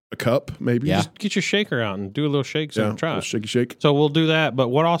a cup, maybe. Yeah. Just get your shaker out and do a little shake so Yeah. and try A it. shaky shake. So we'll do that. But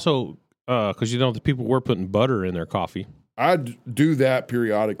what also, because the people were putting butter in their coffee. I do that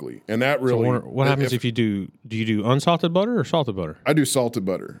periodically, and that really. So what happens if you do you do unsalted butter or salted butter? I do salted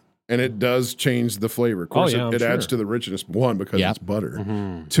butter, and it does change the flavor. Of course, yeah, I'm it adds sure. to the richness. One, because Yeah. it's butter.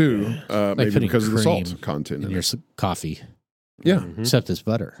 Mm-hmm. Two, Like maybe putting because of the cream salt content in in your it. coffee, Yeah, Mm-hmm. except it's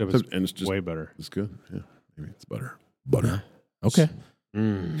butter. It was and it's just way better. It's good. Yeah, maybe it's butter. Butter. Okay.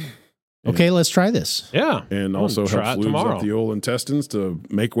 Mm. Okay, let's try this. Yeah. And I'm also gonna try helps it lubes tomorrow. up the old intestines to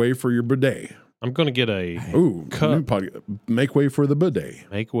make way for your bidet. I'm going to get a Ooh, Cup. new make way for the bidet.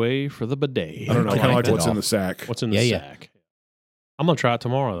 make way for the bidet. I don't know, I kind of like like that what's in all. the sack. What's in the Yeah, yeah. sack? I'm going to try it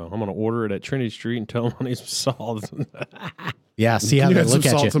tomorrow, though. I'm going to order it at Trinity Street and tell them I need some salt. Yeah, see how Can you they add some look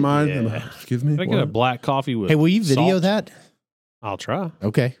at salt you. to mine? Yeah. Excuse me. Can I get a What? black coffee with Hey, will you video salt? that? I'll try.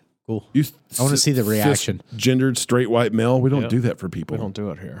 Okay, cool. You I wanna see the reaction. Gendered straight white male. We don't Yeah. do that for people. We don't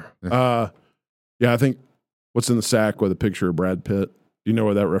do it here. Yeah, I think what's in the sack with a picture of Brad Pitt. Do you know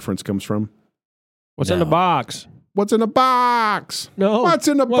where that reference comes from? What's in the No. box? What's in the box? No. What's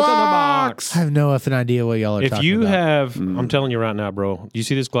in the box? I have no effing idea what y'all are If talking you about. have, Mm. I'm telling you right now, bro. Do you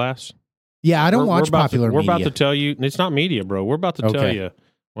see this glass? Yeah, I don't watch about popular to, We're media. about to tell you. It's not media, bro. We're about to tell Okay. you.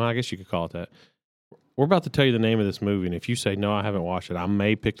 Well, I guess you could call it that. We're about to tell you the name of this movie, and if you say no, I haven't watched it, I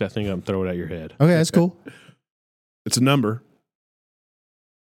may pick that thing up and throw it at your head. Okay, that's cool. It's a number.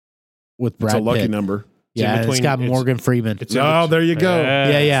 With Brad It's a lucky Pitt. number. It's in Yeah, it's between- got it's- Morgan Freeman. It's in Oh, there you go. Yeah.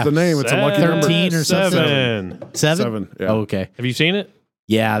 It's the name. It's a lucky number. 13 or something. 7. Seven? Yeah. Oh, okay. Have you seen it?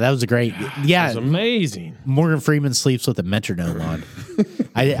 Yeah, that was a great. It's Yeah, amazing. Morgan Freeman sleeps with a metronome on.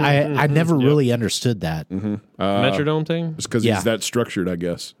 I never really understood that. Mm-hmm. Metrodome thing? Just because Yeah. he's that structured, I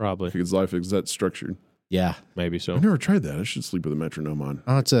guess. Probably. His life is that structured. Yeah. Maybe so. I've never tried that. I should sleep with a metronome on.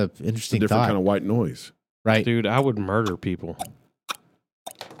 Oh, it's a It's a interesting different thought. kind of white noise. Right. Dude, I would murder people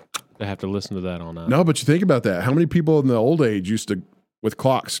to have to listen to that all night. No, but you think about that. How many people in the old age used to, with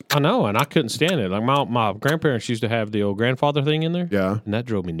clocks? I know, and I couldn't stand it. Like my grandparents used to have the old grandfather thing in there, Yeah. and that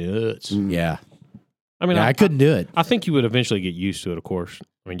drove me nuts. Yeah. I mean, Yeah, I couldn't do it. I think you would eventually get used to it, of course.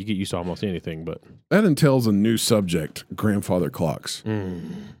 I mean, you get used to almost anything, but That entails a new subject, grandfather clocks. mm.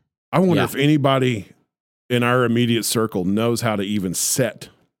 I wonder Yeah. if anybody in our immediate circle knows how to even set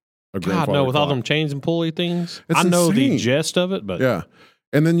a God, grandfather no, with all clock. them chains and pulley things. It's I know insane. the gist of it, but Yeah.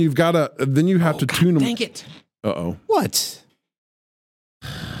 And then you have to tune them. dang it. Uh-oh. What?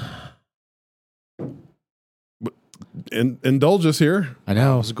 Indulge us here. I I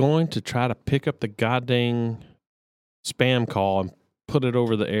know. was going to try to pick up the goddamn spam call and put it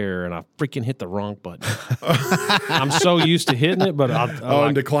over the air, and I freaking hit the wrong button. I'm so used to hitting it, but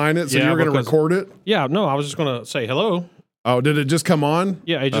And decline it. So Yeah, you were going to because- record it? yeah, no, I was just going to say hello. Oh, did it just come on?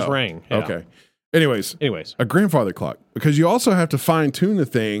 Yeah, it just Oh, rang. Yeah. Okay. Anyways, Anyways, a grandfather clock, because you also have to fine tune the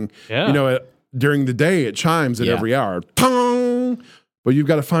thing. yeah. You know, during the day, it chimes at Yeah. every hour. Tong! But you've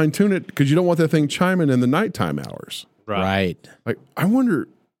got to fine tune it because you don't want that thing chiming in the nighttime hours. Right. Like, I wonder,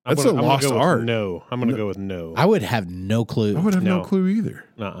 that's I'm a lost go with art. No, I'm going to go with no. I would have no clue. I would have no No. clue either.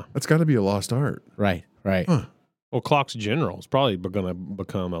 Nuh-uh. That's got to be a lost art. Right. Right. Huh. Well, clocks general is probably going to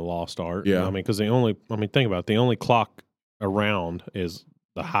become a lost art. Yeah. I mean, because think about it. The only clock around is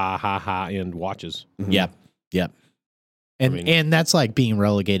the high end watches. Mhm. Yep. Yep. And I mean- and that's like being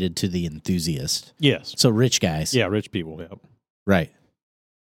relegated to the enthusiast. Yes. So rich guys. Yeah, rich people. Yep. Right.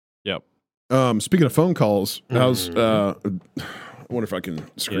 Yep. Speaking of phone calls, how's Mhm. I wonder if I can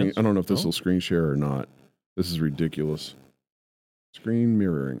screen. Yes. I don't know if this Oh. will screen share or not. This is ridiculous. Screen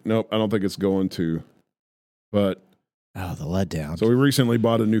mirroring. Nope, I don't think it's going to. But Oh, the letdown. so we recently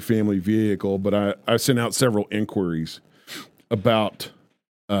bought a new family vehicle, but I sent out several inquiries about,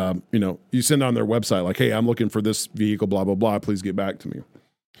 you send on their website like, hey, I'm looking for this vehicle, blah, blah, blah. Please get back to me.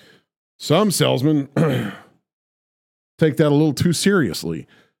 Some salesman take that a little too seriously.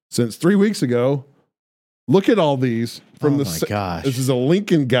 Since 3 weeks ago, look at all these from my gosh. This is a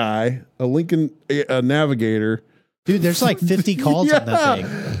Lincoln guy, a Lincoln Navigator. Dude, there's like 50 calls on that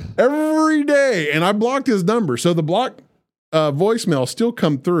thing. Every day. And I blocked his number. So the blocked voicemail still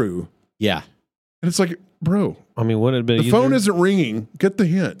come through. Yeah. And it's like, bro. I mean, wouldn't it have been the easier? phone isn't ringing. Get the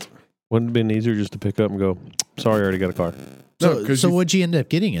hint. Wouldn't it have been easier just to pick up and go, sorry, I already got a car? So what'd you end up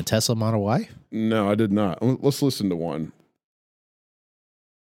getting? A Tesla Model Y? No, I did not. Let's listen to one.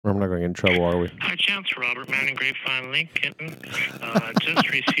 We're not going to get in trouble, are we? Hi, Chance. Robert Manning, Grapevine, Lincoln. Just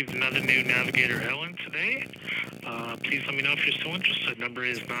received another new Navigator Ellen today. Please let me know if you're still interested. Number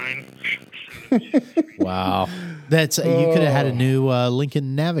is 9. Wow. That's you could have had a new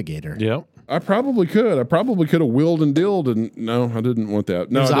Lincoln Navigator. Yep. I probably could. I probably could have willed and dilled, and no, I didn't want that.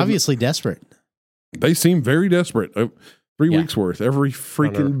 No, it was obviously desperate. They seem very desperate. 3 weeks worth every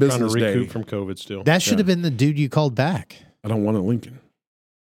freaking business trying to recoup day. from COVID still. That should have been the dude you called back. I don't want a Lincoln.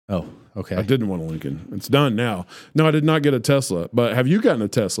 Oh, okay. I didn't want a Lincoln. It's done now. No, I did not get a Tesla. But have you gotten a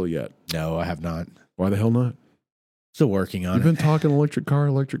Tesla yet? No, I have not. Why the hell not? Still working on You've it. been talking electric car.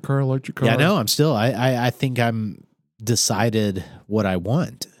 Yeah, no, I'm still. I think I'm decided what I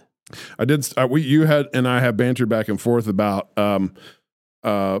want. I did. You had and I have bantered back and forth about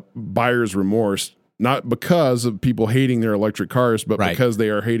buyer's remorse, not because of people hating their electric cars, but because they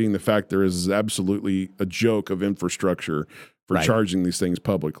are hating the fact there is absolutely a joke of infrastructure for charging these things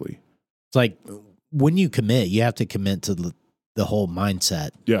publicly. It's like when you commit, you have to commit to the whole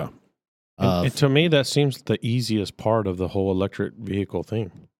mindset. Yeah. And to me, that seems the easiest part of the whole electric vehicle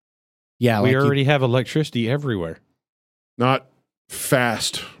thing. Yeah, we already have electricity everywhere. Not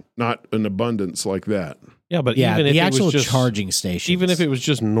fast, not in abundance like that. Yeah, but even if the it actual was just, charging stations, even if it was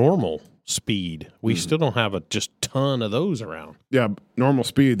just normal speed, we still don't have a just ton of those around. Yeah, normal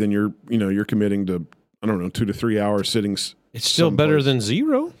speed, then you're committing to 2 to 3 hours sitting. It's still better than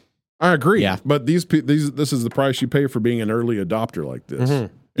zero. I agree. Yeah, but this is the price you pay for being an early adopter like this.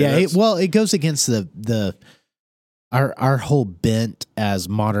 Mm-hmm. Yeah, it goes against our whole bent as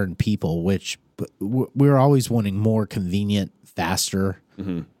modern people, which we're always wanting more convenient, faster,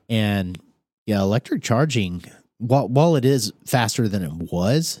 and electric charging. While it is faster than it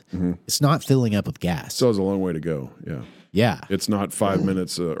was, it's not filling up with gas. Still has a long way to go. Yeah, it's not 5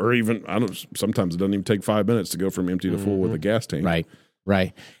 minutes, or even sometimes it doesn't even take 5 minutes to go from empty to full with a gas tank.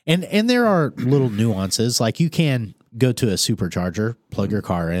 Right, and there are little nuances, like you can go to a supercharger, plug your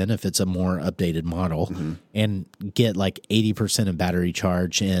car in if it's a more updated model, and get like 80% of battery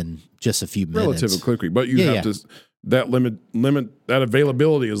charge in just a few minutes. Relatively quickly, but you have to. That limit that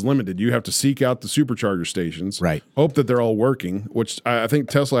availability is limited. You have to seek out the supercharger stations. Right. Hope that they're all working, which I think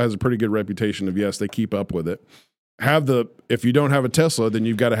Tesla has a pretty good reputation of. Yes, they keep up with it. If you don't have a Tesla, then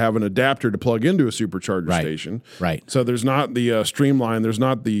you've got to have an adapter to plug into a supercharger station. Right. So there's not the streamline. There's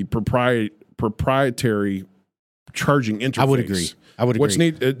not the proprietary charging interface. I would agree.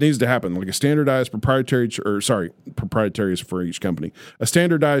 It needs to happen like a standardized proprietary is for each company. A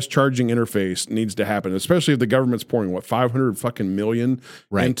standardized charging interface needs to happen, especially if the government's pouring $500 million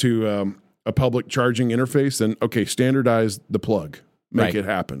into a public charging interface. Then standardize the plug, make it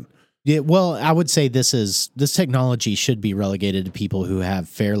happen. Yeah, well, I would say this technology should be relegated to people who have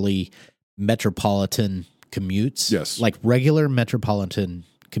fairly metropolitan commutes. Yes, like regular metropolitan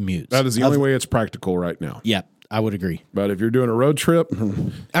commutes. That is the only way it's practical right now. Yeah, I would agree. But if you're doing a road trip,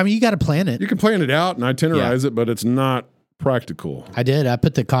 I mean, you got to plan it. You can plan it out and itinerize it, but it's not practical. I did. I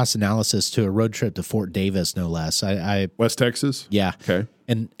put the cost analysis to a road trip to Fort Davis, no less. West Texas? Yeah. Okay.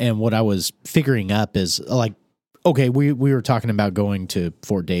 And what I was figuring up is like, okay, we were talking about going to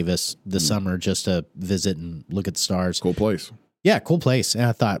Fort Davis this summer just to visit and look at the stars. Cool place. Yeah, cool place. And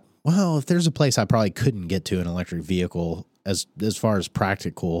I thought, well, if there's a place I probably couldn't get to an electric vehicle as far as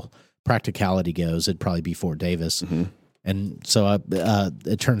practicality goes, it'd probably be Fort Davis. And so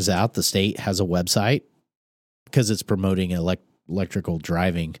it turns out the state has a website because it's promoting electrical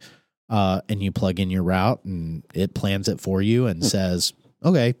driving, and you plug in your route and it plans it for you and says,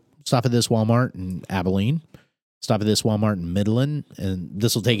 okay, stop at this Walmart in Abilene, stop at this Walmart in Midland, and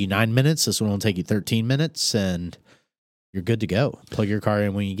this will take you 9 minutes. This one will take you 13 minutes, and you're good to go. Plug your car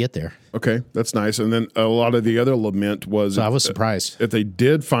in when you get there. Okay, that's nice. And then a lot of the other lament was... So I was surprised. If they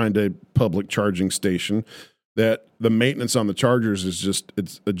did find a public charging station, that the maintenance on the chargers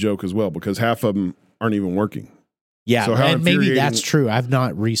it's a joke as well, because half of them aren't even working. Yeah, so and maybe that's true. I've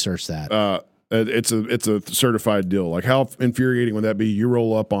not researched that. It's a certified deal. Like, how infuriating would that be? You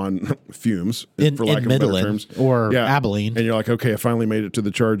roll up on fumes, for lack of better terms, or Abilene, and you're like, okay, I finally made it to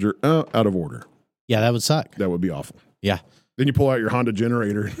the charger. Out of order. Yeah, that would suck. That would be awful. Yeah. Then you pull out your Honda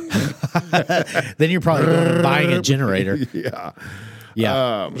generator. Then you're probably going and buying a generator. Yeah.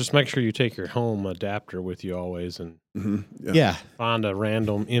 Yeah. Just make sure you take your home adapter with you always, and Yeah. find a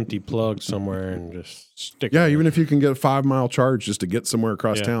random empty plug somewhere and just stick. Yeah, it even in. if you can get a 5-mile charge just to get somewhere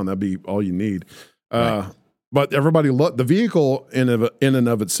across town, that'd be all you need. But everybody the vehicle in and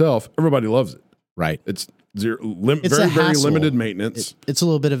of itself, everybody loves it. Right. It's It's very a very hassle. limited maintenance. It's a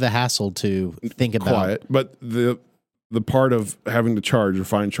little bit of a hassle to think about. Quiet, but the part of having to charge or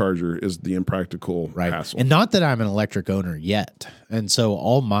find charger is the impractical hassle. And not that I'm an electric owner yet. And so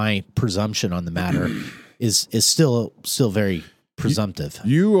all my presumption on the matter is still very presumptive.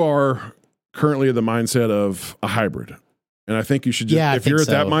 You are currently in the mindset of a hybrid. And I think you should just, if you're at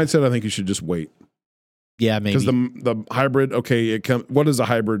that mindset, I think you should just wait. Yeah, maybe. Because the hybrid, okay, what does a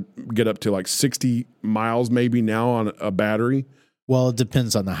hybrid get up to? Like 60 miles maybe now on a battery? Well, it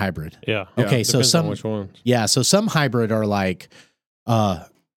depends on the hybrid. Yeah. Okay, so Depends on some which ones. Yeah, so some hybrid are like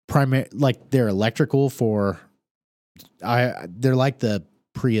like they're electrical for they're like the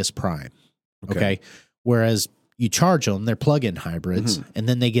Prius Prime. Okay. Whereas you charge them, they're plug-in hybrids, and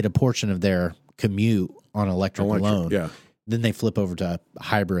then they get a portion of their commute on electric alone. Yeah. Then they flip over to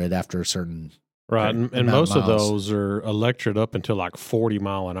hybrid after a certain Right, and amount most of miles. those are electric up until like 40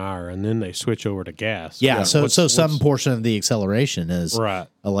 mile an hour, and then they switch over to gas. Yeah, so What's- some portion of the acceleration is right,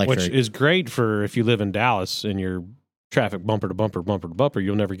 electric. which is great for if you live in Dallas and you're traffic bumper to bumper, bumper to bumper,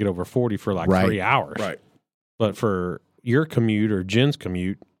 you'll never get over 40 for like 3 hours. Right. But for your commute or Jen's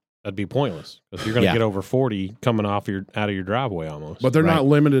commute, that'd be pointless because you're going to get over 40 coming out of your driveway almost. But they're not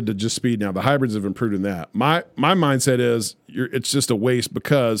limited to just speed now. The hybrids have improved in that. My mindset is it's just a waste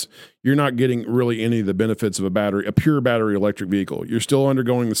because you're not getting really any of the benefits of a pure battery electric vehicle. You're still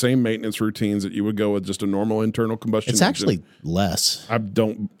undergoing the same maintenance routines that you would go with just a normal internal combustion It's engine. actually less. I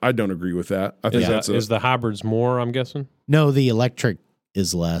don't agree with that. I think is the hybrids more, I'm guessing? No, the electric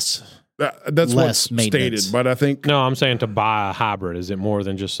is less. That's less what's maintenance. stated, but I think No, I'm saying to buy a hybrid. Is it more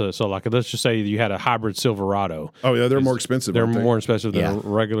than just so like let's just say you had a hybrid Silverado. they're more expensive. They're aren't they? more expensive than a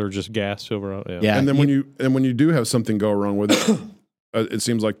regular just gas Silverado. Yeah. And then when you do have something go wrong with it, it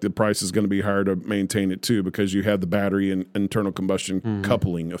seems like the price is going to be higher to maintain it too because you have the battery and internal combustion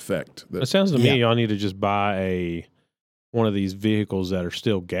coupling effect. It sounds to me y'all need to just buy one of these vehicles that are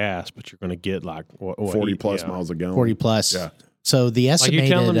still gas, but you're going to get like 40 plus miles a gallon. 40 plus. Yeah. So the Like estimated you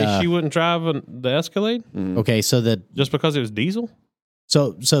telling me she wouldn't drive the Escalade okay, so just because it was diesel?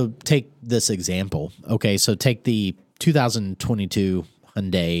 So take this example. Okay, so take the 2022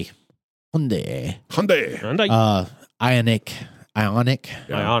 Hyundai Ioniq.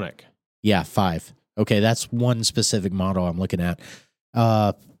 Ionic. Yeah, 5. Okay, that's one specific model I'm looking at.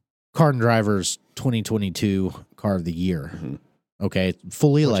 Car and Driver's 2022 Car of the Year. Okay,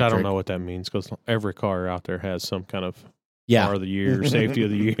 fully Which electric. I don't know what that means because every car out there has some kind of Yeah. car of the year, safety of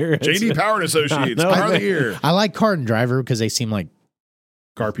the year. JD Power and Associates, No, car of the year. I like Car and Driver because they seem like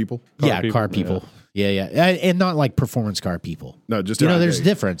Car people? car people. Yeah. And not like performance car people. No, just there's a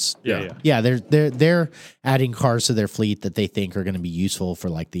difference. Yeah. Yeah, they're adding cars to their fleet that they think are going to be useful for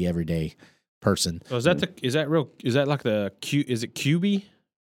like the everyday person. So is that like the Q? Is it QB?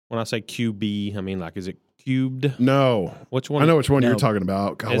 When I say QB, I mean like is it cubed? No. Which one? I know which one No. you're talking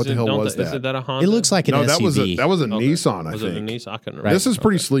about. God, what the hell was Is that? that a Honda? It looks like an No, SUV. that was a Okay. Nissan, I Was think. it a Nissan? I couldn't remember. This is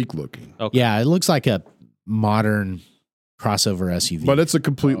pretty sleek looking. Okay. Yeah, it looks like a modern crossover SUV. But it's a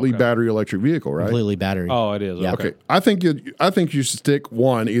completely battery electric vehicle, right? completely battery. Oh, it is. Yeah. Okay. Okay. I think you should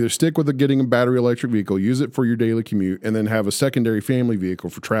either stick with getting a battery electric vehicle, use it for your daily commute, and then have a secondary family vehicle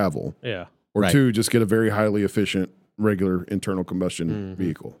for travel. Yeah. Or Right. 2, just get a very highly efficient regular internal combustion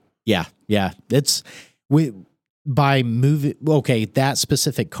vehicle. Yeah. That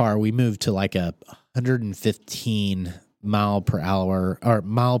specific car, we moved to like a 115 mile per hour or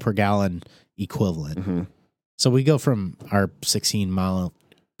mile per gallon equivalent. So we go from our 16 mile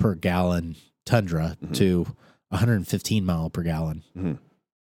per gallon Tundra to 115 mile per gallon. So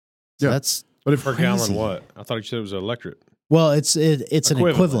Yeah. that's But if Per gallon, what? I thought you said it was electric. well, it's an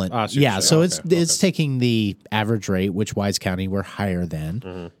Equivalent. equivalent. Ah, I see what Yeah, you're so saying. it's taking the average rate, which Wise County we're higher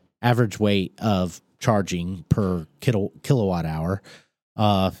than average weight of charging per kilowatt hour,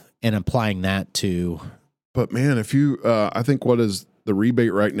 and applying that to But man, if you, I think what is the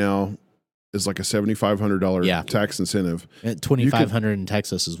rebate right now is like a $7,500 tax incentive. 2,500 in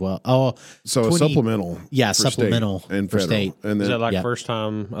Texas as well. Oh, So 20 a supplemental, yeah, for supplemental state and for federal. state. And Is then that like Yeah. first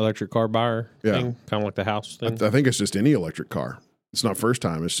time electric car buyer thing? Kind of like the house thing? I think it's just any electric car. It's not first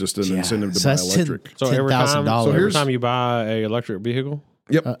time. It's just an Yeah. incentive to So buy that's electric. So every $10,000. time you buy a electric vehicle?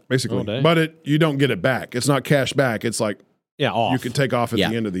 Yep, basically. all day. But you don't get it back. It's not cash back. It's like off. You can take off at Yeah.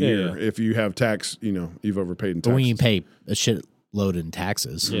 the end of the year if you have tax. You've overpaid in But taxes. when you pay a shitload in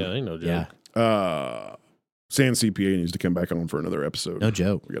taxes. Yeah, ain't no joke. Yeah. San CPA needs to come back on for another episode. No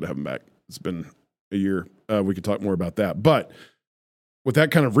joke. We got to have him back. It's been a year. We could talk more about that. But with that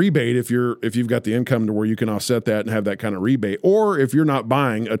kind of rebate, if you've got the income to where you can offset that and have that kind of rebate, or if you're not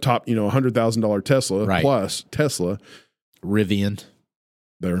buying a top, $100,000 Tesla plus Tesla, Rivian,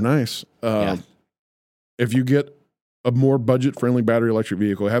 they're nice. If you get a more budget-friendly battery electric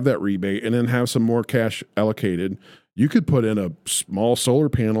vehicle, have that rebate, and then have some more cash allocated, you could put in a small solar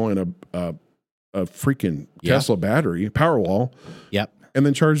panel and a freaking Tesla battery, Powerwall. Yep. And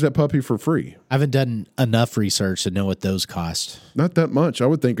then charge that puppy for free. I haven't done enough research to know what those cost. Not that much. I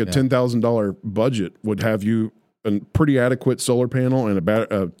would think a $10,000 budget would have you a pretty adequate solar panel and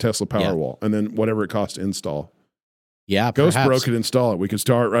a Tesla Powerwall, and then whatever it costs to install. Yeah, Ghost Bro could install it. We could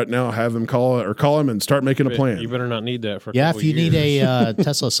start right now, have him call him and start making a plan. You better not need that for a Yeah, couple if you years. need a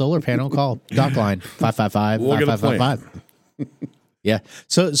Tesla solar panel, call Doc Line 555-5555. Yeah.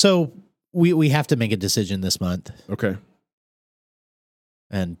 So we have to make a decision this month. Okay.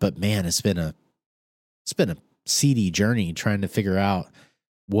 But man, it's been a seedy journey trying to figure out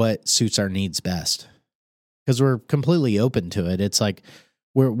what suits our needs best. Because we're completely open to it. It's like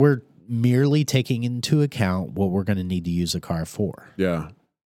we're merely taking into account what we're going to need to use a car for. Yeah.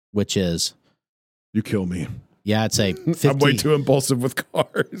 Which is, you kill me. Yeah, it's a 50, I'm way too impulsive with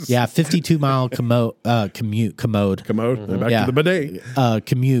cars. Yeah, 52-mile commute. Commode. Mm-hmm. Back to the bidet.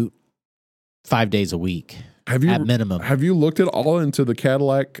 Commute 5 days a week. At minimum. Have you looked at all into the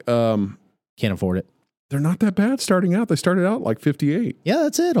Cadillac? Can't afford it. They're not that bad starting out. They started out like 58. Yeah,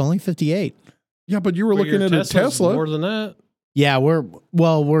 that's it. Only 58. Yeah, but you were looking at a Tesla. More than that. Yeah, we're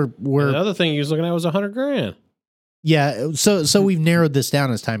the other thing he was looking at was $100,000. Yeah, so we've narrowed this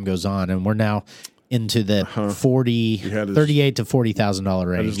down as time goes on, and we're now into the $38,000 to $40,000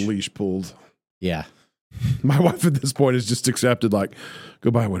 range. Had his leash pulled. Yeah. My wife at this point has just accepted, like,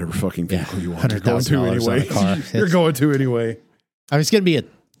 go buy whatever fucking vehicle you want. You're going to anyway. You're going to anyway. I mean, it's going to be a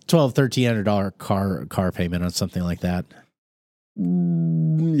 $1,200-$1,300 car payment on something like that.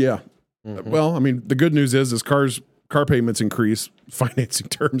 Yeah. Mm-hmm. Well, I mean, the good news is car payments increase, financing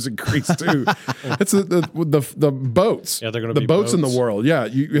terms increase too. It's the boats. Yeah, they're going to be boats in the world. Yeah,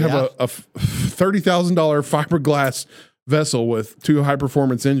 you have a $30,000 fiberglass vessel with 2 high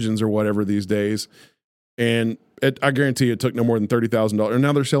performance engines or whatever these days, and I guarantee it took no more than $30,000. And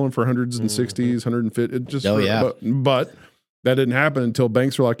now they're selling for hundreds and 60s, 150. It just but that didn't happen until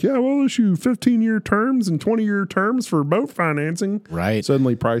banks were like, yeah, we'll issue 15-year terms and 20-year terms for boat financing. Right.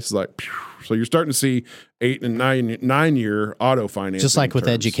 Suddenly price is like, phew. So you're starting to see 8 and 9-year auto financing. Just like with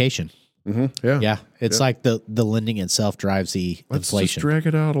terms. education. Mm-hmm. Yeah. Yeah. It's like the lending itself drives the Let's inflation. just drag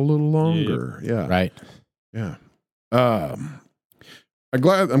it out a little longer. Yeah. Right. Yeah. I'm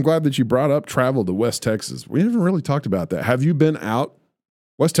glad that you brought up travel to West Texas. We haven't really talked about that. Have you been out?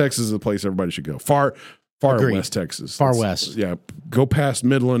 West Texas is a place everybody should go. Far Agreed. West Texas. Far west. Yeah. Go past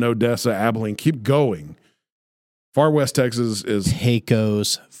Midland, Odessa, Abilene. Keep going. Far West Texas is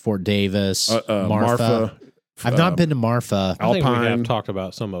Pecos, Fort Davis, Marfa. I've not been to Marfa. I think we Alpine. have talked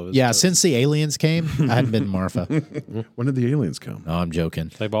about some of it. Yeah, since the aliens came, I hadn't been to Marfa. When did the aliens come? No, I'm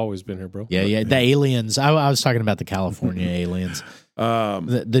joking. They've always been here, bro. Yeah. The aliens. I was talking about the California aliens.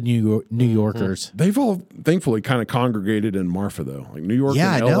 The New Yorkers. They've all thankfully kind of congregated in Marfa, though. Like New York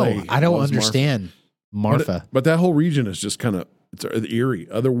Yeah, and I know. LA I don't loves understand Marfa. But that whole region is just kind of it's eerie,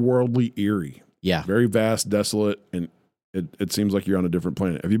 otherworldly eerie. Yeah. Very vast, desolate, and it seems like you're on a different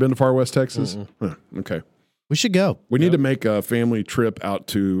planet. Have you been to Far West Texas? Huh, okay. We should go. We need to make a family trip out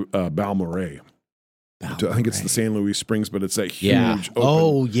to Balmorhea. I think it's the San Luis Springs, but it's that huge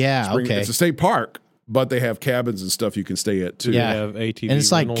open spring. Okay. It's a state park, but they have cabins and stuff you can stay at too. They Yeah. have ATV And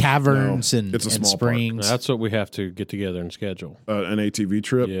it's like rentals. caverns No, and, it's a and small park. springs. That's what we have to get together and schedule. An ATV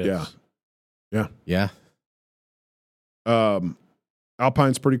trip. Yes. Yeah.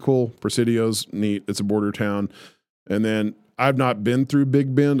 Alpine's pretty cool. Presidio's neat. It's a border town. And then I've not been through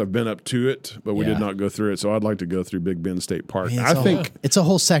Big Bend. I've been up to it, but we did not go through it. So I'd like to go through Big Bend State Park. Man, I think it's a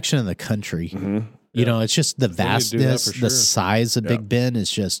whole section of the country. You know, it's just the need to do that vastness, for the sure. size of Big Bend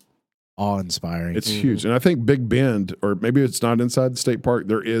is just awe-inspiring. it's huge. And I think Big Bend, or maybe it's not inside the state park,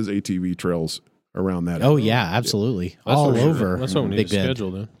 there is ATV trails around that. Oh area. yeah, absolutely. That's All what we- over That's what we need Big to Bend.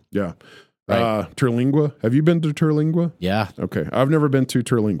 schedule then. Yeah. Right. Terlingua. Have you been to Terlingua? Yeah. Okay. I've never been to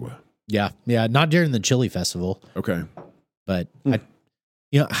Terlingua. Yeah. Not during the Chili Festival, Okay. but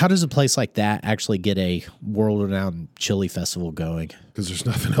How does a place like that actually get a world-renowned chili festival going? Because there's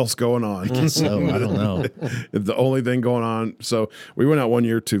nothing else going on. So I don't know. It's the only thing going on. So we went out one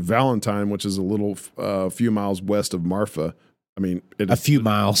year to Valentine, which is a little few miles west of Marfa. I mean, A few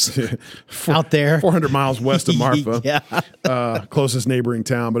miles out there, 400 miles west of Marfa. Yeah. Closest neighboring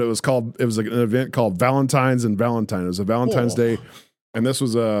town. But it was like an event called Valentine's and Valentine. It was a Valentine's Day, and this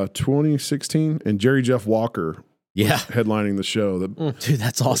was 2016. And Jerry Jeff Walker. Yeah. Headlining the show. Dude,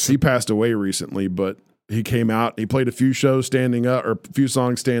 that's awesome. He passed away recently, but he came out, he played a few shows standing up or a few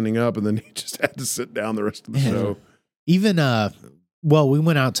songs standing up, and then he just had to sit down the rest of the show. Even, we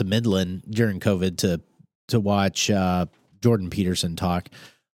went out to Midland during COVID to watch Jordan Peterson talk.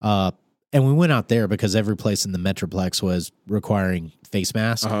 And we went out there because every place in the Metroplex was requiring face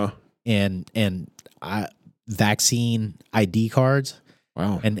masks and vaccine ID cards.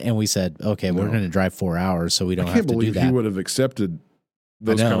 Wow. And we said, okay, we're going to drive 4 hours so we don't have to do that. I can't believe he would have accepted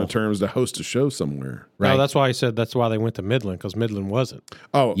those kind of terms to host a show somewhere. Right. No, that's why I said that's why they went to Midland, because Midland wasn't.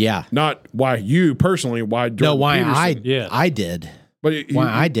 Oh, yeah. Not why you personally, why Jordan No, why Peterson. I did. But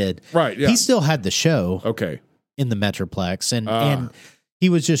I did. Right, yeah. He still had the show in the Metroplex, and he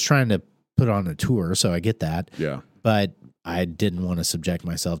was just trying to put on a tour, so I get that. Yeah. But I didn't want to subject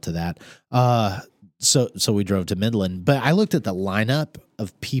myself to that. So we drove to Midland, but I looked at the lineup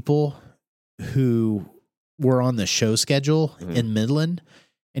of people who were on the show schedule in Midland,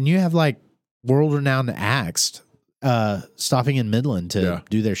 and you have like world-renowned acts stopping in Midland to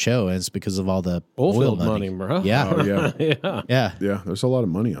do their show, and it's because of all the oil money, bro. Yeah. Oh, yeah. Yeah. Yeah. There's a lot of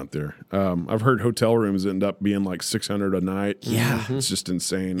money out there. I've heard hotel rooms end up being like $600 a night. Yeah. It's just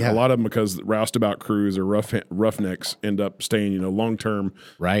insane. Yeah. A lot of them, because roustabout crews or roughnecks end up staying, long-term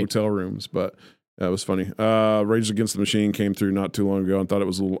hotel rooms. But that was funny. Rage Against the Machine came through not too long ago, and thought it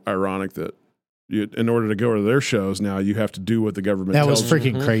was a little ironic that in order to go to their shows now, you have to do what the government tells you. That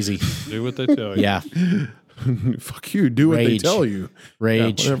was freaking crazy. Do what they tell you. Yeah. Fuck you. Do what they tell you.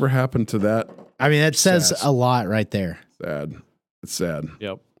 Rage. Yeah, whatever happened to that? I mean, that says a lot right there. Sad. It's sad.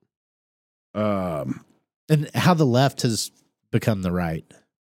 Yep. And how the left has become the right.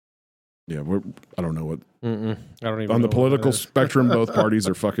 Yeah, I don't know what. I don't even on know the political spectrum, both parties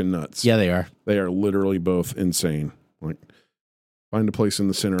are fucking nuts. Yeah, they are. They are literally both insane. Like, find a place in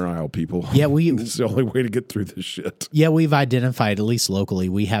the center aisle, people. Yeah, it's the only way to get through this shit. Yeah, we've identified, at least locally,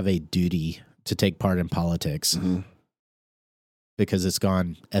 we have a duty to take part in politics because it's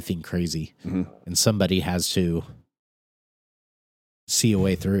gone effing crazy, and somebody has to see a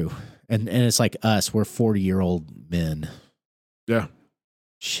way through. And it's like us, we're 40-year-old men. Yeah.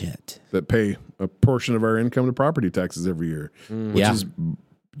 Shit. That pay a portion of our income to property taxes every year, which is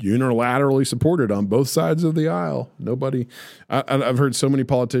unilaterally supported on both sides of the aisle. Nobody, I've heard so many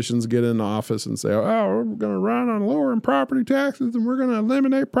politicians get in the office and say, oh, we're going to run on lowering property taxes and we're going to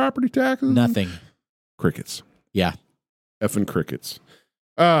eliminate property taxes. Nothing. Crickets. Yeah. Effing crickets.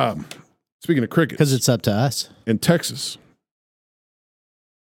 Speaking of crickets. Because it's up to us. In Texas.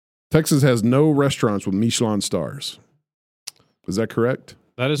 Texas has no restaurants with Michelin stars. Is that correct?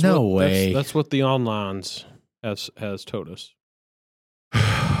 That is no way. That's what the onlines has told us.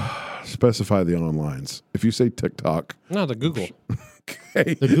 Specify the onlines. If you say TikTok. No, the Google.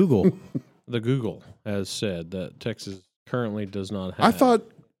 Okay. The Google. The Google has said that Texas currently does not have. I thought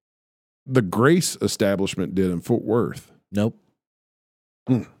the Grace establishment did in Fort Worth. Nope.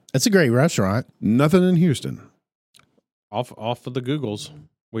 It's a great restaurant. Nothing in Houston. Off of the Googles.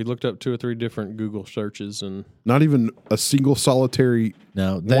 We looked up 2 or 3 different Google searches, and not even a single solitary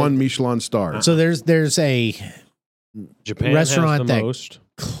one Michelin star. So there's a Japan restaurant has the that most.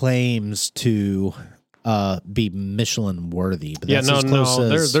 claims to be Michelin worthy. But Yeah, that's no.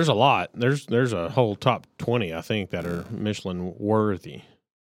 There's a lot. There's a whole top 20, I think, that are Michelin worthy.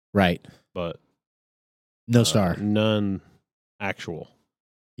 Right. But no star. None actual.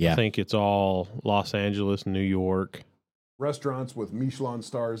 Yeah. I think it's all Los Angeles, New York. Restaurants with Michelin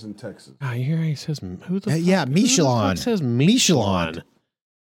stars in Texas. Oh, here he says, who the fuck? Yeah, Michelin. Who the fuck says Michelin?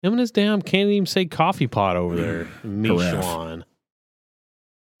 Him and his damn can't even say coffee pot over there. Michelin.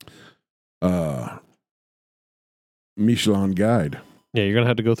 Michelin guide. Yeah, you're gonna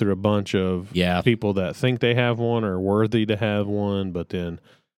have to go through a bunch of people that think they have one or worthy to have one, but then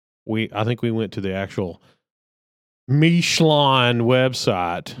I think we went to the actual Michelin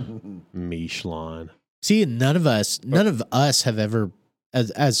website. Michelin. See, none of us have ever,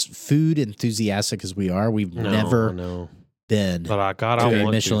 as food enthusiastic as we are, we've never been but to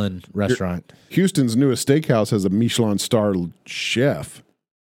a Michelin restaurant. Houston's newest steakhouse has a Michelin star chef.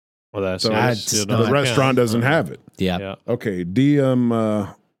 Well, that's the restaurant doesn't have it. Yeah. Okay. D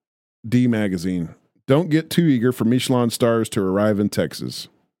magazine. Don't get too eager for Michelin stars to arrive in Texas.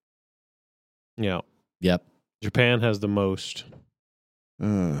 Yeah. Yep. Japan has the most.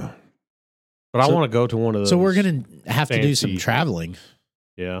 But I want to go to one of those. So we're going to have to do some fancy- traveling.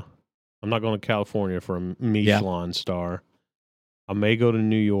 Yeah. I'm not going to California for a Michelin star. I may go to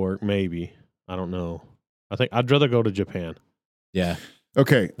New York, maybe. I don't know. I think I'd rather go to Japan. Yeah.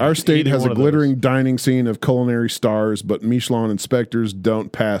 Okay, our state Either has a one of glittering dining scene of culinary stars, but Michelin inspectors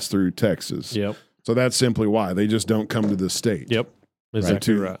don't pass through Texas. Yep. So that's simply why. They just don't come to this state. Yep.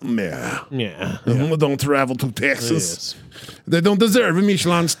 Exactly right. Yeah. Yeah. We don't travel to Texas. Yes. They don't deserve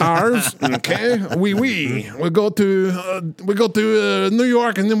Michelin stars. Okay, we go to New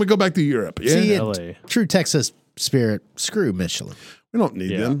York and then we go back to Europe. Yeah, See, LA. true Texas spirit. Screw Michelin. we don't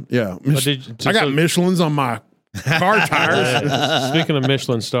need Yeah. them. Yeah, But I got Michelin's on my car tires. Speaking of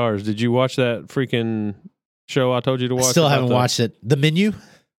Michelin stars, did you watch that freaking show I told you to watch? Still about haven't watched it. The menu?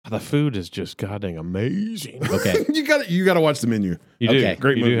 The food is just goddamn amazing. Okay. you got to watch the menu. You do. Okay.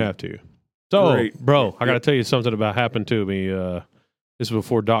 Great you movie. do have to. So, Great. bro, I got to tell you something about happened to me. This is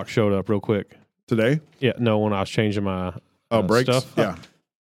before Doc showed up real quick. Today. Yeah, no, when I was changing my Brakes. stuff.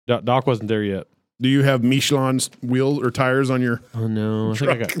 Yeah. Doc wasn't there yet. Do you have Michelin's wheels or tires on your? Oh, no. I think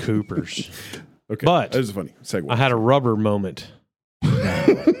I got Cooper's. Okay, But- that is a funny segue. I had a rubber moment.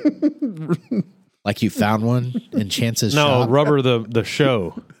 Like you found one in Chance's No, shop? rubber the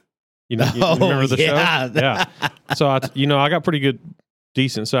show. You know, you remember the yeah. show? Yeah. So I got pretty good,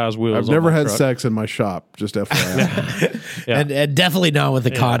 decent sized wheels. I've on never my had truck. sex in my shop. Just FYI. Yeah. And definitely not with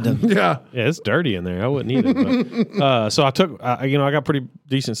a condom. yeah. Yeah, it's dirty in there. I wouldn't eat it. But, so I took, I got pretty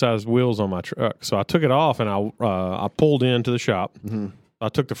decent sized wheels on my truck. So I took it off and I pulled into the shop. Mm-hmm. I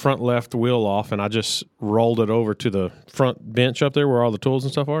took the front left wheel off and I just rolled it over to the front bench up there where all the tools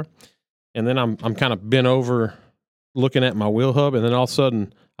and stuff are. And then I'm kind of bent over looking at my wheel hub, and then all of a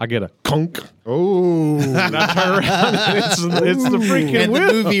sudden I get a clunk. Oh. And I turn around and it's the freaking And the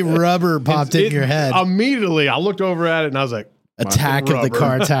wheel. movie Rubber popped in your head. Immediately, I looked over at it and I was like, Attack of the rubber.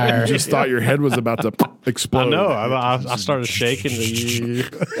 car tire. You just thought your head was about to explode. I know. I started shaking.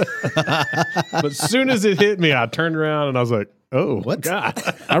 But as soon as it hit me, I turned around and I was like, "Oh, What? God!"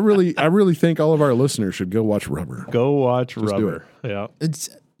 I really think all of our listeners should go watch Rubber. Go watch do Rubber. Yeah, It's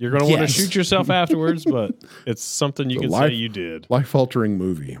you're going to want to Yes. shoot yourself afterwards, but it's something you It's a can life- say you did. Life-altering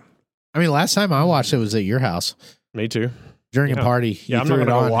movie. I mean, last time I watched it was at your house Me too. during Yeah. a party. Yeah, You I'm not threw going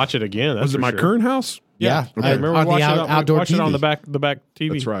it to on. go watch it again. That's Was it for my sure. current house? Yeah. Okay. I- Remember on the watching it outdoor watching it on TV. the back TV.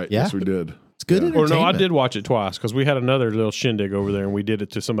 That's right. Yeah. Yes, we did. It's good Yeah. Or no, I entertainment. did watch it twice because we had another little shindig over there and we did it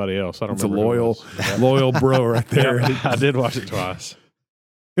to somebody else. I don't It's a remember. who it was. loyal bro right there. Yeah, I did watch it twice.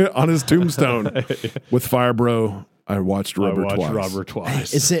 On his tombstone with Fire Bro. I watched Rubber I watched twice. Rubber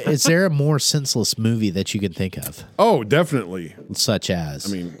twice. Is there a more senseless movie that you can think of, Oh, definitely. such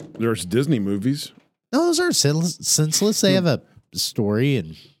as? I mean, there's Disney movies. no, those are senseless. They have a story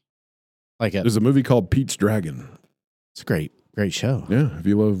and like There's a movie called Pete's Dragon. it's a great show. Yeah, if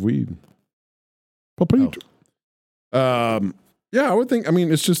you love weed. Pete. Yeah, I would think. I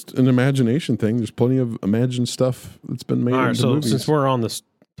mean, it's just an imagination thing. There's plenty of imagined stuff that's been made All right, into so movies. since we're on this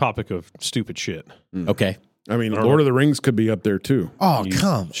topic of stupid shit, Okay. I mean, I don't Lord know. of the Rings could be up there too. Oh, you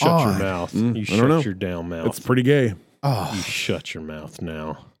come shut on. your mouth. Mm, You I don't know. shut your damn mouth. It's pretty gay. You Oh, shut your mouth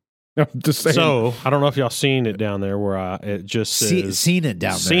now. I'm just saying. So I don't know if y'all seen it down there where it just says seen it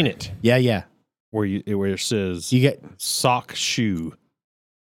down there. seen it Yeah, yeah. where it says You get sock shoe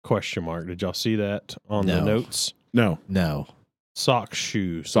question mark. Did y'all see that on the No. notes? no no. Sock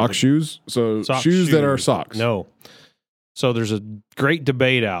shoe. So sock the- shoes. So sock shoes that shoe. are socks. No. So there's a great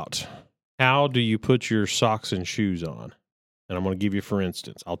debate out. How do you put your socks and shoes on? And I'm going to give you, for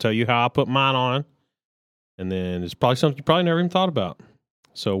instance, I'll tell you how I put mine on, and then it's probably something you probably never even thought about.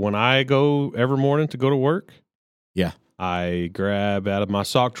 So when I go every morning to go to work, Yeah. I grab out of my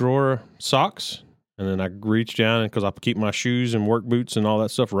sock drawer socks, and then I reach down because I keep my shoes and work boots and all that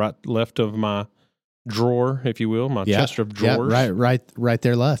stuff right left of my drawer, if you will, my Yeah. chest of Yeah, drawers. right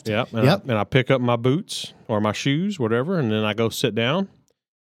there left. Yep. And, Yep. and I pick up my boots or my shoes, whatever, and then I go sit down.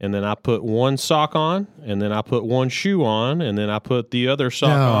 And then I put one sock on, and then I put one shoe on, and then I put the other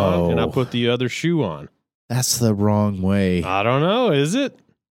sock on, and I No. put the other shoe on. That's the wrong way. I don't know, is it?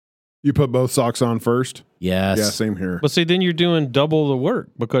 You put both socks on first. Yes. Yeah, same here. But see, then you're doing double the work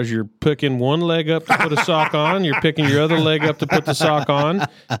because you're picking one leg up to put a sock on, you're picking your other leg up to put the sock on,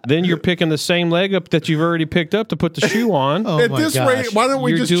 then you're picking the same leg up that you've already picked up to put the shoe on. Oh At my this gosh. rate, why don't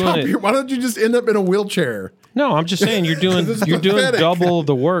we You're just doing chop it. why don't you just end up in a wheelchair? No, I'm just saying you're doing This is you're doing pathetic. double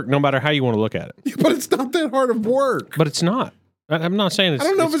the work, no matter how you want to look at it. But it's not that hard of work. But it's not. I'm not saying it's. I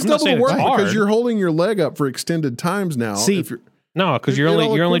don't know if it's I'm not double saying the work it's because hard. you're holding your leg up for extended times now. See, if you're, No, because you're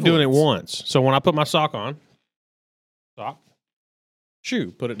only doing it once. So when I put my sock on, sock,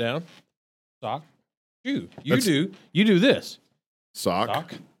 shoe, put it down, sock, shoe. You do this.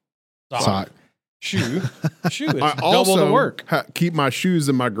 Sock. Shoe. It's I double the work. Keep my shoes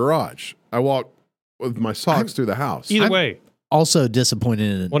in my garage. I walk with my socks through the house. Either way. Also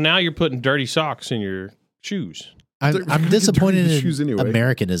disappointed in Well, now you're putting dirty socks in your shoes. I'm disappointed in shoes anyway.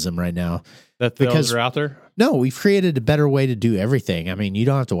 Americanism right now. That those are out there? No, we've created a better way to do everything. I mean, you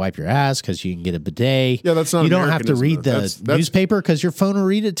don't have to wipe your ass because you can get a bidet. Yeah, that's not You don't have to Americanism, read the that's- newspaper because your phone will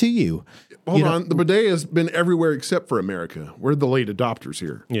read it to you. Hold on. The bidet has been everywhere except for America. We're the late adopters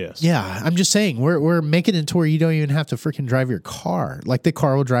here. Yes. Yeah, I'm just saying we're making it to where you don't even have to freaking drive your car. Like the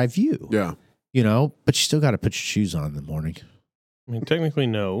car will drive you. Yeah. You know, but you still got to put your shoes on in the morning. I mean, technically,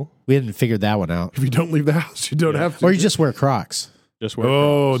 no. We hadn't figured that one out. If you don't leave the house, you don't have to. Or you just wear Crocs. Just wear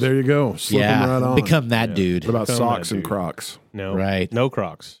Oh, Crocs. there you go. Slip them right on. Become that dude. What about Become socks that and dude. Crocs? No. Right. No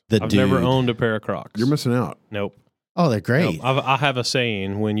Crocs. The I've never dude. owned a pair of Crocs. You're missing out. Nope. Oh, they're great. Nope. I have a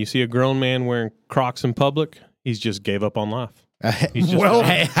saying: when you see a grown man wearing Crocs in public, he's just gave up on life. He's just Well,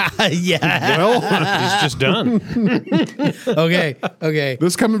 yeah. well, he's just done. Okay.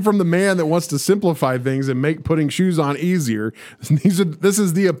 this coming from the man that wants to simplify things and make putting shoes on easier. This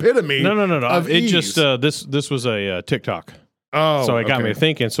is the epitome. No. Of It ease. just this was a TikTok. Oh, So it got okay. me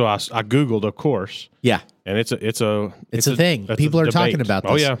thinking. So I Googled, of course, Yeah. and it's a thing. it's People a are talking debate. about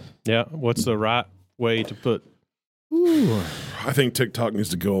Oh this. yeah. What's the right way to put? I think TikTok needs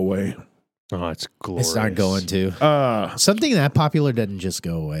to go away. Oh, it's glorious. It's not going to. Something that popular doesn't just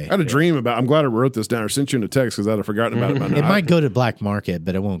go away. I had a dream about. I'm glad I wrote this down or sent you in a text because I'd have forgotten about it. By It now. might go to black market,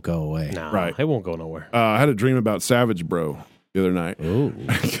 but it won't go away. No, Right. It won't go nowhere. I had a dream about Savage Bro the other night. Oh,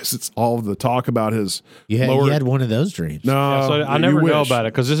 I guess it's all the talk about his you had one of those dreams. No, Yeah, so I you never know wish. about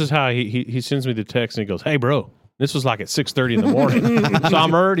it because this is how he sends me the text and he goes, "Hey, bro, this was like at 6:30 in the morning." So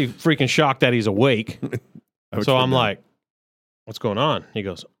I'm already freaking shocked that he's awake. So I'm like, "What's going on?" He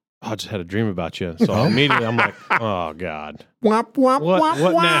goes, "I just had a dream about you." So immediately I'm like, "Oh God, Womp, womp, what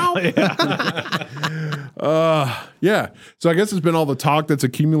womp, now?" womp. Yeah. Yeah. So I guess it's been all the talk that's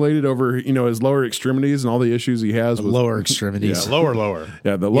accumulated over, his lower extremities and all the issues he has with Lower extremities. Lower.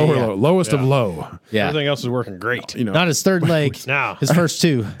 Yeah, the Yeah. lowest of Yeah. low. Yeah. Everything else is working great. Not his third leg. Now, His first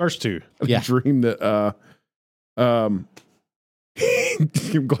two. first two. Yeah. Dream that I'm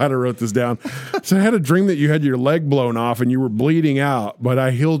glad I wrote this down. So I had a dream that you had your leg blown off and you were bleeding out, but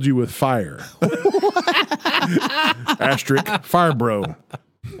I healed you with fire. Asterisk, fire bro.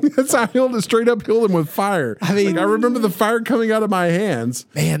 That's how I healed it. Straight up healed him with fire. I mean- I remember the fire coming out of my hands.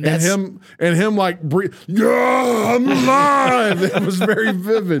 Man, that's- and him like, yeah, I'm alive. It was very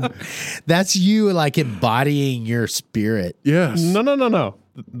vivid. That's you like embodying your spirit. Yes. No.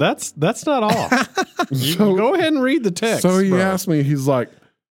 That's not all. You go ahead and read the text. So he bro. asked me, he's like,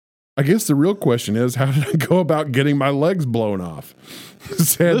 I guess the real question is, how did I go about getting my legs blown off?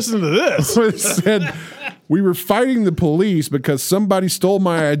 Said, Listen to this. it said, we were fighting the police because somebody stole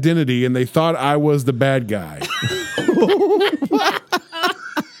my identity and they thought I was the bad guy.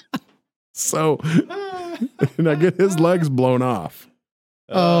 So, and I get his legs blown off.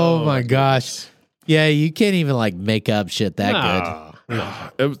 Oh my gosh. Yeah, you can't even like make up shit that good. No,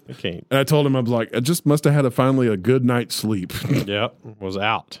 It was- I can't. and I told him, I was like, I just must have had finally a good night's sleep. Yep, was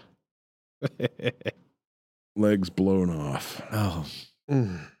out. Legs blown off. Oh.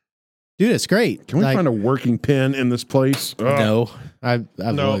 Dude, it's great. Can we Like, find a working pen in this place? No. I've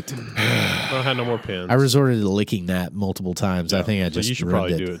No. looked. I don't have no more pens. I resorted to licking that multiple times. I think I So just you should ruined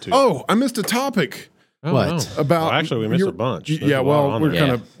probably it. do it too. Oh, I missed a topic. Oh, what? no. About Well, actually, we missed your- a bunch. There's Yeah, a lot well, on we're there.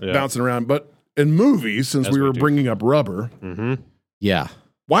 kind of Yeah. bouncing around, but in movies, since As we we were do. bringing up rubber, Mm-hmm. Yeah.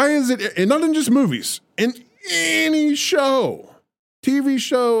 why is it, and not in just movies, in any show, TV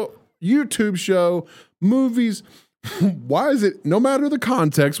show, YouTube show, movies, why is it, no matter the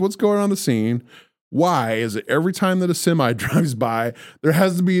context, what's going on in the scene, why is it every time that a semi drives by, there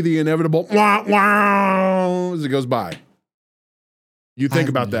has to be the inevitable wah, wah, as it goes by? You think I've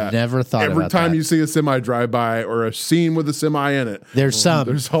about that. Never thought Every about time that. you see a semi drive by or a scene with a semi in it, There's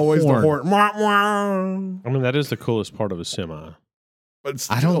there's always horn. the horn. Wah, wah. I mean, that is the coolest part of a semi. But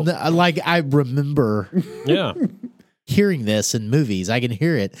I don't know. Like, I remember Yeah. hearing this in movies. I can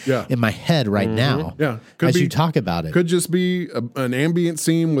hear it Yeah. in my head right now Yeah, as you talk about it. Could just be an ambient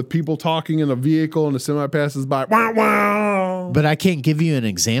scene with people talking in a vehicle and a semi passes by. Wah, wah. But I can't give you an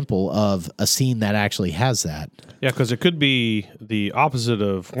example of a scene that actually has that. Yeah, because it could be the opposite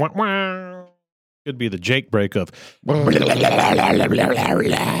of wah, wah. Could be the Jake break of as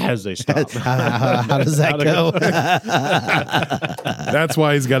they stop. How does that go? That's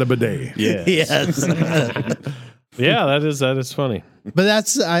why he's got a bidet. Yeah. Yes. Yeah, that is funny. But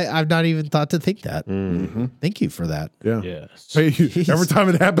I've not even thought to think that. Mm-hmm. Thank you for that. Yeah. Yes. Hey, every time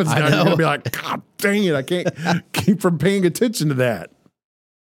it happens I now, you're know. going to be like, God dang it. I can't keep from paying attention to that.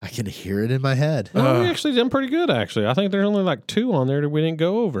 I can hear it in my head. Well, we actually did pretty good, actually. I think there's only like 2 on there that we didn't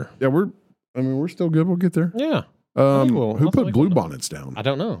go over. Yeah, we're still good. We'll get there. Yeah. Who put blue bonnets down? I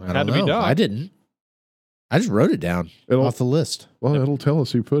don't know. It I had don't to be know. Doc. I didn't. I just wrote it down off the list. Well, it'll tell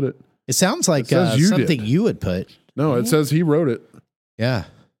us who put it. It sounds like It says you something did. you would put. No, it says he wrote it. Yeah.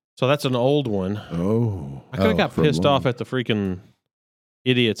 So that's an old one. Oh. I could have got from pissed long. off at the freaking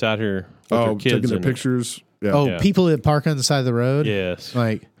idiots out here with their kids taking the in it. pictures. Yeah. Oh, Yeah. people that park on the side of the road? Yes.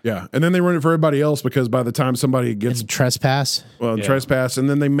 Like, Yeah. And then they run it for everybody else because by the time somebody gets and trespass? Yeah. trespass, and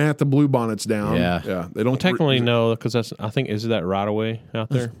then they mat the blue bonnets down. Yeah. Yeah. They don't Technically, no, because is that right away out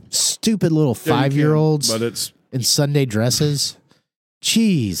there? Stupid little Yeah, you can, 5-year-olds But it's in Sunday dresses.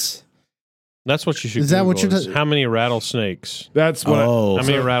 Jeez. That's what you should. Is that what Google you're is ta- how many rattlesnakes? that's what Oh. How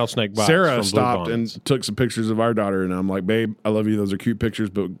many rattlesnake bites? Sarah from stopped blue and bonnets? took some pictures of our daughter, and I'm like, babe, I love you. Those are cute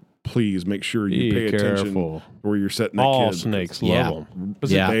pictures, but please make sure you Be pay attention careful. where you're setting that All kid. snakes Yeah. love them.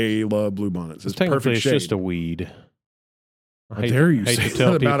 Yeah. They love blue bonnets. It's Technically, perfect it's shade. just a weed. How dare you hate say to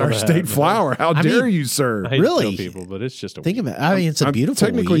tell that about people our that, state but- flower? How I dare mean, you, sir? I hate Really? to tell people, but it's just a Think weed. about it. I mean, it's a beautiful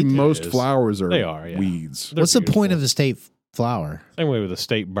Technically, weed. most It is. flowers are They are, yeah. weeds. They're What's the point beautiful. of the state flower? Same way with the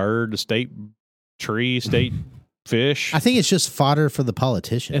state bird, the state tree, state fish. I think it's just fodder for the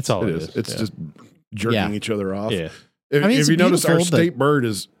politicians. It's all It it is. is. It's yeah. just jerking Yeah. each other off. Yeah. If, I mean, if it's you notice, our beautiful, but- state bird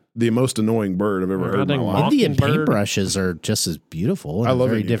is the most annoying bird I've ever heard in my think life. Indian Mockingbird. paintbrushes are just as beautiful in I a love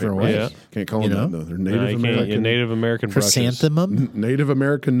very Indian different paintbrush. way. Yeah. Can't call You them know? that, though. They're No, Native you can't. American. Yeah, Native American brushes. Chrysanthemum? Native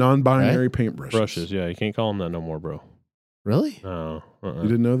American non-binary paintbrushes. Brushes. Yeah, you can't call them that no more, bro. Really? No. You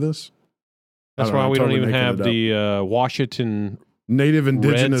didn't know this? That's I don't know, why I'm we don't totally even making have it up. the Washington Native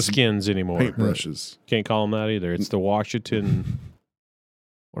indigenous Redskins anymore. paintbrushes. Can't call them that either. It's the Washington.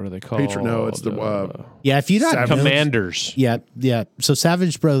 What are they called? No, it's the Yeah, if you not Savage- know- Commanders. Yeah, yeah. So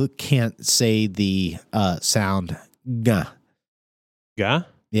Savage Bro can't say the sound gah. Guy?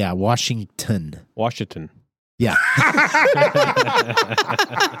 Yeah, Washington. Washington. Yeah.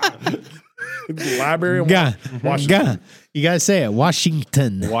 library. of Gah. Washington. Gah. You gotta say it.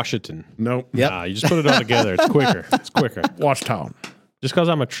 Washington. Washington. Nope. Yep. Nah, you just put it all together. It's quicker. It's quicker. Washtown. Just because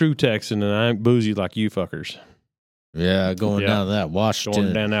I'm a true Texan and I ain't boozy like you fuckers. Yeah, going Yeah. down that Going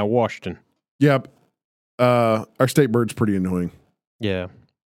Washington. down that Washington. Yep. Our state bird's pretty annoying. Yeah.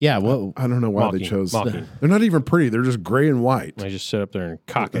 Yeah, well, I don't know why they Mocking. chose. Mocking. They're not even pretty. They're just gray and white, They just sit up there and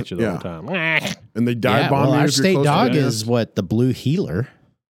cock at you the Yeah. whole time. and they dive yeah, bomb well, you our if you're state close dog to them. is what the blue healer.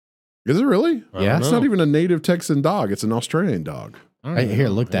 Is it really? I Yeah. don't It's know. not even a native Texan dog. It's an Australian dog. I don't Right, know. here,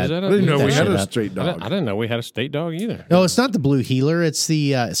 look Is that. a- I didn't know that we had shit a up. state I dog. didn't know we had a state dog either. No, it's not the blue healer. It's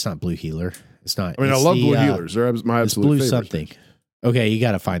the. It's not blue healer. It's not. I mean, I it's love the, blue healers. They're my It's absolute blue favorite. something. Okay, you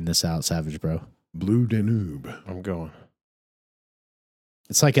got to find this out, Savage Bro. Blue Danube. I'm going.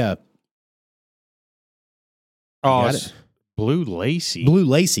 It's like a Oh, got it's it. Blue Lacy. blue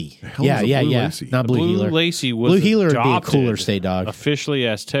lacy. The hell Yeah, is a yeah, blue yeah. lacy? Not blue Blue healer. Lacy was Blue healer would be a adopted cooler state dog. officially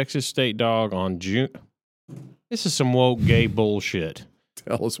as Texas state dog on June. This is some woke gay bullshit.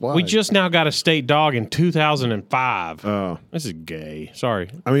 Tell us why. We just now got a state dog in 2005. Oh, This is gay. Sorry.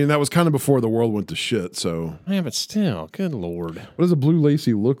 I mean, that was kind of before the world went to shit. So, Yeah, but still, good lord. what does a blue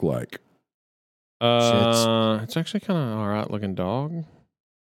lacy look like? It's actually kind of all right looking dog.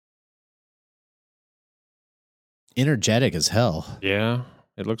 Energetic as hell. Yeah,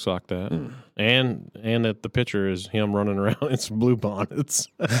 it looks like that. Hmm. And that the picture is him running around in some blue bonnets.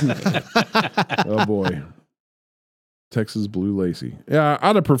 Oh boy, Texas blue lacy. Yeah,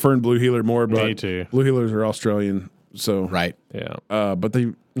 I'd have preferred blue healer more, Me but too. blue healers are Australian. So, Right. Yeah. but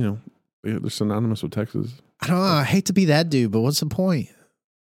they, they're synonymous with Texas. I don't know. I hate to be that dude, but what's the point?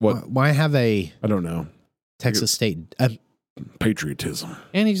 What? Why have a I don't know. Texas state? Patriotism.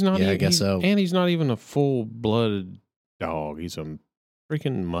 And he's not. Yeah, I even, guess so. And he's not even a full-blooded dog. He's a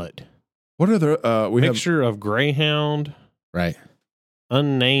freaking mutt. What are the we have? Mixture of greyhound, Right.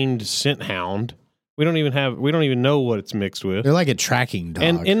 unnamed scent hound. We don't even know what it's mixed with. They're like a tracking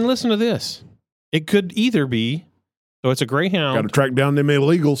dog. And listen to this. It could either be, so it's a Got to greyhound. track down them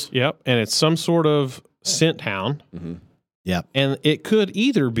illegals. Yep. And it's some sort of scent hound. Mm-hmm. Yep. And it could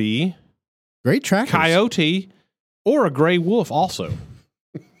either be Great trackers. coyote or a gray wolf also.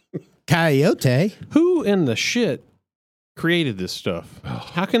 Coyote. Who in the shit created this stuff?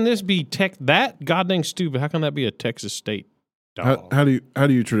 How can this be that goddamn stupid? How can that be a Texas state dog? How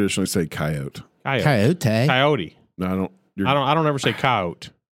do you traditionally say coyote? Coyote. Coyote. No, I don't. I don't ever say coyote.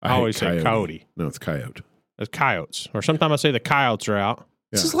 I hate always say coyote. No, it's coyote. It's coyotes. Or sometimes I say the coyotes are out.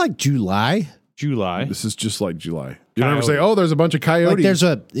 This Yeah. is like July. July. This is just like July. You never Coyote. say, "Oh, there's a bunch of coyotes." Like there's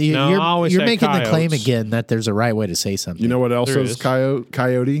a No, I always you're say making the claim coyotes. again that there's a right way to say something. You know what else There is is.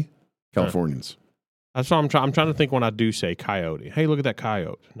 coyote? Californians. That's what I'm trying to think when I do say coyote. Hey, look at that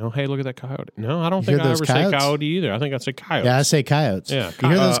coyote. No, hey, look at that coyote. No, I don't You think hear I those ever say coyotes? coyote either. I think I say coyote. Yeah, I say coyotes. Yeah, You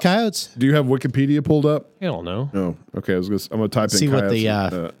hear those coyotes? Do you have Wikipedia pulled up? Hell no. No. Okay, I'm gonna type See in what coyotes.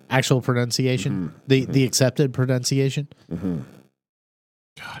 the actual pronunciation, the accepted pronunciation.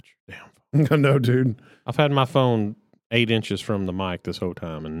 God, damn. No, dude. I've had my phone 8 inches from the mic this whole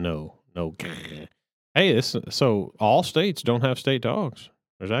time, and no. Hey, so all states don't have state dogs.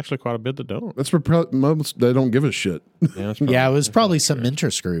 There's actually quite a bit that don't. That's for most. They don't give a shit. Yeah, that's probably- Yeah, it was probably that's some true.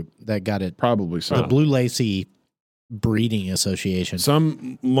 interest group that got it. Probably so. The Blue Lacy Breeding Association.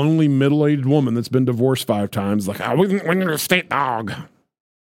 Some lonely middle-aged woman that's been divorced 5 times, like, we need a state dog.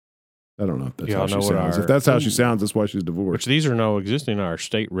 I don't know if that's Yeah, how I she know what sounds. our- If that's how she sounds, that's why she's Which divorced. these are no existing in our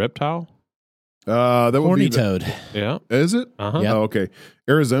state reptile. That would Horny be toad. Yeah. Is it? Uh huh. Yeah. Oh, okay.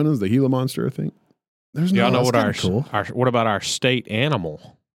 Arizona's the Gila monster, I think. There's Y'all no. know what that's kinda our what about our state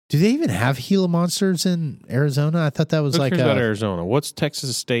animal? Do they even have Gila monsters in Arizona? I thought that was Who like cares about a Arizona? What's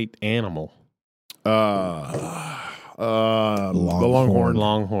Texas state animal? The longhorn.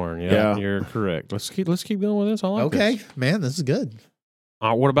 Longhorn. Yeah, Yeah. you're correct. Let's keep going with this. I like okay, this. man. This is good.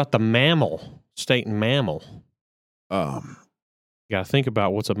 What about the mammal? State mammal. Um, You got to think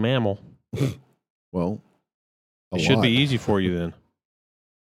about what's a mammal. well, a It should lot. be easy for you then.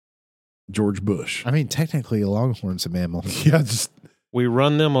 George Bush. I mean, technically, a longhorn's a mammal. Yeah, just We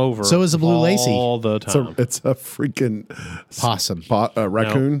run them over. So is a blue lacy. all the time. it's a freaking Possum.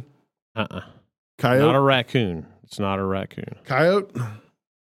 raccoon, Not coyote, a raccoon. It's not a raccoon. coyote,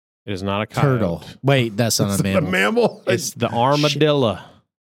 It is not a coyote. Turtle. Wait, that's not a mammal. a mammal. It's the armadillo.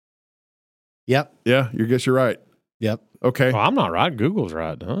 Yep. Yeah, you guess you're right. Yep. Okay. Well, I'm not right. Google's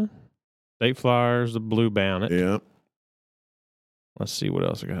right, huh? State flyers, the blue bonnet. Yeah. Let's see what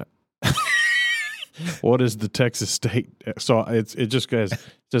else I got. What is the Texas state? So it just goes. It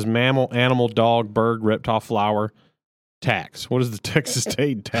says mammal, animal, dog, bird, reptile, flower, tax. What is the Texas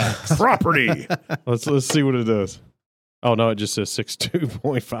state tax? Property. Let's see what it does. Oh no, it just says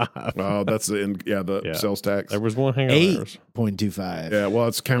 62.5. Oh, that's the sales tax. There was one. Hang on. there was- 8.25. Yeah, well,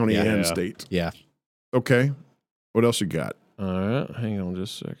 it's county Yeah. and Yeah. state. Yeah. Okay. What else you got? All right, hang on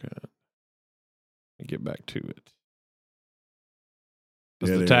just a second. Let me get back to it.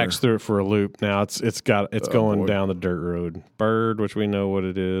 Yeah, The they tax are. threw it for a loop. Now it's Oh, going boy. down the dirt road. Bird, which we know what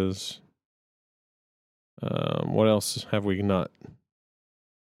it is. What else have we not?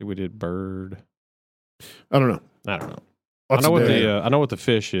 We did bird. I don't know. I don't know. Lots I know of what data. I know what the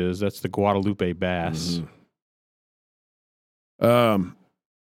fish is. That's the Guadalupe bass. Why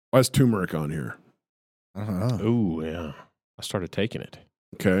is turmeric on here? I don't know. Ooh, yeah. I started taking it.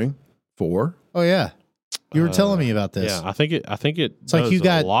 Okay. 4. Oh, yeah. You were telling me about this. Yeah, I think it. It's like does you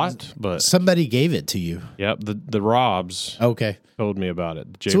got a lot, but somebody gave it to you. yep. The Robs Okay. told me about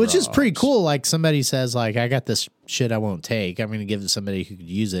it. the So which is pretty J-Robs. cool. Like somebody says, like, I got this shit I won't take. I'm going to give it to somebody who could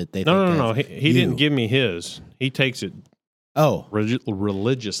use it. They think No. that's He you. didn't give me his. He takes it Oh,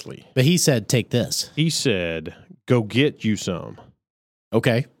 religiously. but he said, take this. He said, "Go get you some."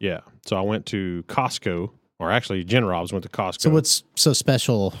 Okay. Yeah. So I went to Costco, or actually, Jen Robs went to Costco. So what's so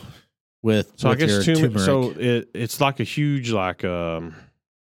special with, So I with guess your turmeric. turmeric? So it's like a huge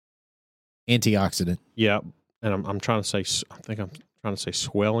Antioxidant. yeah. And I'm trying to say I think I'm trying to say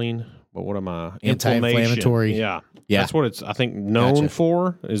swelling, but what am I? Anti-inflammatory. Inflammation. Yeah. Yeah. That's what it's I think known Gotcha.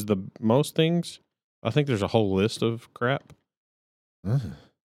 for is the most things. I think there's a whole list of crap.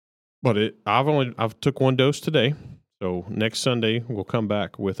 But I've took one dose today. So next Sunday we'll come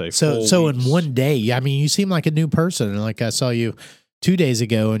back with a full So in week's- one day, I mean, you seem like a new person. And like I saw you 2 days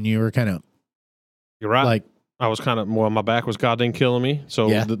ago and you were kind of You're right. like, I was kind of my back was goddamn killing me. So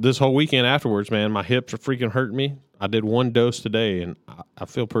Yeah. this whole weekend afterwards, man, my hips are freaking hurting me. I did one dose today, and I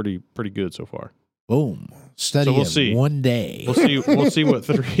feel pretty good so far. boom, study So we'll in see. one day. We'll see what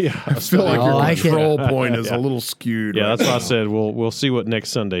 3. Yeah, I feel like I your like it. control point is Yeah. a little skewed. Yeah, right that's why I now. said we'll see what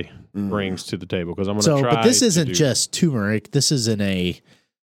next Sunday brings to the table because I'm going to So, try. but this to isn't do- just turmeric. This is in a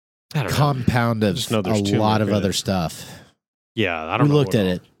I don't know. compound of Just know a there's lot turmeric of in other it. stuff. Yeah, I don't We know. looked what at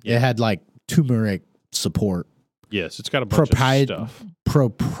all- it. Yeah. It had like turmeric support, Yes, it's got a bunch of stuff.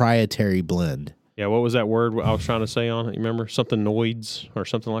 proprietary blend. Yeah, what was that word I was trying to say on it? You remember something noids or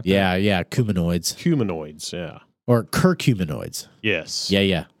something like that? Yeah, cuminoids Humanoids. Yeah. or curcuminoids. Yes.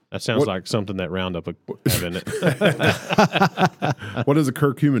 Yeah. That sounds What- like something that Roundup would have in it. What is a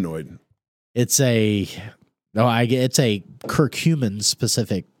curcuminoid? It's a curcumin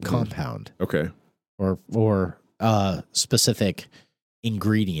specific compound Okay. or specific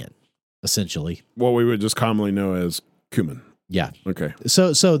ingredient. essentially. What we would just commonly know as cumin. Yeah. Okay.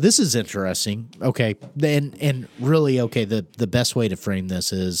 So this is interesting. Okay. And really, okay, the best way to frame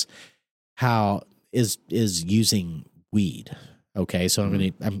this is how is using weed. Okay. So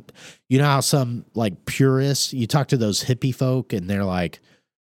I'm you know how some like purists, you talk to those hippie folk and they're like,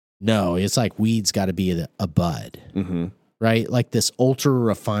 no, it's like weed's got to be a bud, right? Like this ultra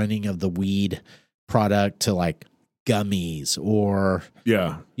refining of the weed product to like gummies or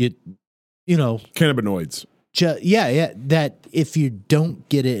you know, cannabinoids. Yeah. That if you don't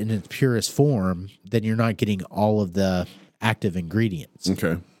get it in its purest form, then you're not getting all of the active ingredients.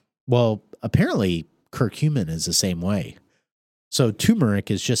 Okay. Well, apparently curcumin is the same way. So turmeric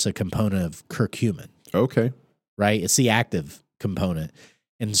is just a component of curcumin. Okay. Right? It's the active component.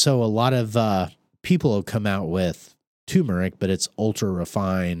 And so a lot of people have come out with turmeric, but it's ultra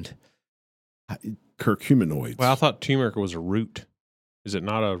refined. Curcuminoids. Well, I thought turmeric was a root. Is it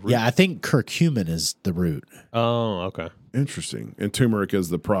not a root? Yeah, I think curcumin is the root. Oh, okay. Interesting. And turmeric is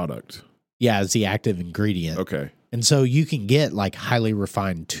the product. Yeah, it's the active ingredient. Okay. And so you can get like highly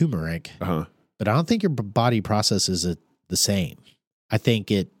refined turmeric, but I don't think your body processes it the same. I think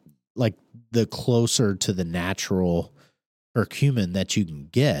it like the closer to the natural curcumin that you can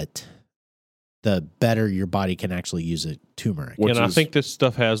get, the better your body can actually use a turmeric. And I think this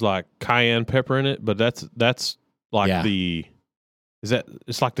stuff has like cayenne pepper in it, but that's like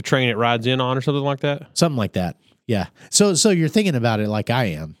it's like the train it rides in on or something like that? Something like that. Yeah. So you're thinking about it like I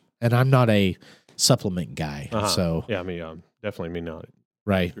am, and I'm not a supplement guy. So yeah, definitely me not.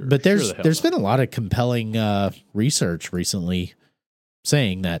 Right. Sure, but there's been a lot of compelling research recently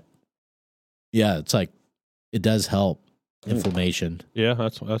saying that it's like it does help inflammation. Yeah,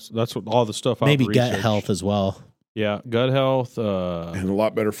 that's what all the stuff maybe I've gut researched. health as well. Yeah, gut health. And a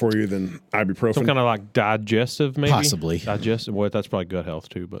lot better for you than ibuprofen. Some kind of like digestive, maybe. Possibly. Digestive. Well, that's probably gut health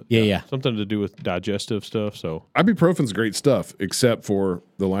too, but yeah. Something to do with digestive stuff. So ibuprofen's great stuff, except for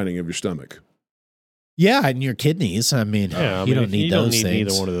the lining of your stomach. Yeah, and your kidneys. I mean, you don't need those things.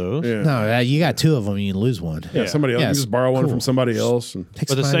 Neither one of those. Yeah. No, you got two of them, you can lose one. Yeah, somebody else. You just borrow one from somebody else. And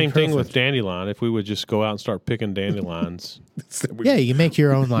but the same thing with dandelion. If we would just go out and start picking dandelions. Yeah, you can make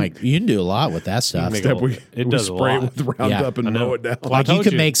your own, like, you can do a lot with that stuff. It does spray a lot. it with Roundup and mow it down. Like, you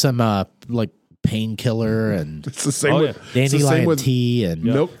can make some, like, painkiller and it's the same with dandelion tea and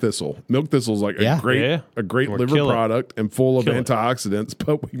milk thistle. Milk thistle is like a great liver product and full of antioxidants.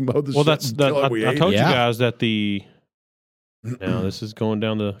 But we mow the shit. I told you guys that now this is going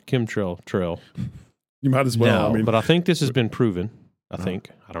down the chemtrail trail. You might as well. But I think this has been proven. I don't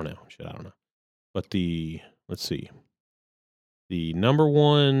know. I don't know. But let's see, the number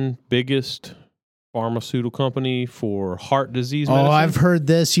one biggest pharmaceutical company for heart disease medicine. Oh, I've heard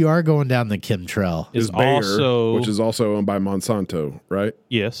this. You are going down the chemtrail. Is Bayer, which is also owned by Monsanto, right?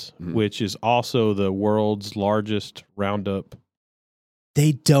 Yes, which is also the world's largest Roundup.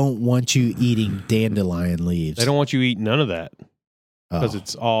 They don't want you eating dandelion leaves. They don't want you eating none of that because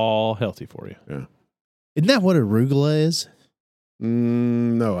it's all healthy for you. Yeah. Isn't that what arugula is?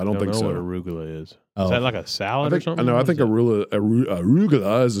 No, I don't think so. What arugula is. Is that like a salad or something? No, I think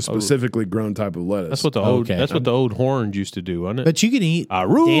arugula is a specifically grown type of lettuce. That's what the old horns used to do, wasn't it? But you can eat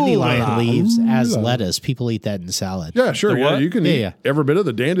dandelion leaves as lettuce. People eat that in salad. Yeah, sure. Yeah, you can eat every bit of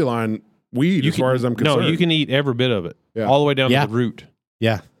the dandelion weed as far as I'm concerned. No, you can eat every bit of it, all the way down to the root.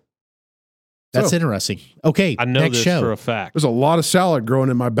 Yeah. That's interesting. Okay, I know next this show. for a fact. There's a lot of salad growing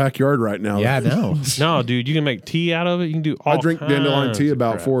in my backyard right now. Yeah, I know. No, dude, you can make tea out of it. You can do all I drink dandelion tea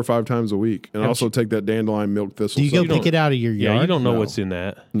about crap. 4 or 5 times a week, and I also take that dandelion milk thistle. Do you go pick it out of your yard? Yeah, you don't know what's in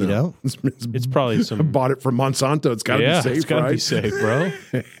that. You know? It's probably some. I bought it from Monsanto. It's got to be safe, it's gotta right? be safe, bro.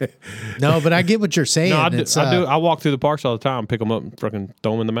 No, but I get what you're saying. No, I do. I walk through the parks all the time, pick them up, and fucking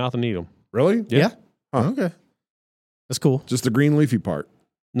throw them in the mouth and eat them. Really? Yeah. Huh. Okay. That's cool. Just the green leafy part.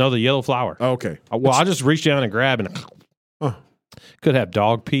 No, the yellow flower. Oh, okay. Well, I just reach down and grab and could have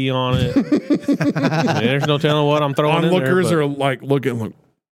dog pee on it. There's no telling what I'm throwing in there. Onlookers are like looking.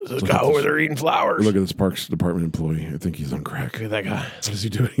 This guy over there eating flowers. Look at this Parks Department employee. I think he's on crack. Look at that guy. What is he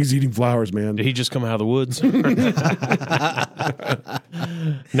doing? He's eating flowers, man. Did he just come out of the woods?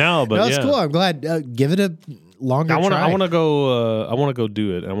 No, but it's cool. I'm glad. Give it a longer try. I want to go. I want to go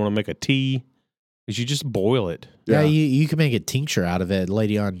do it. I want to make a tea. Because you just boil it. Yeah, you can make a tincture out of it. A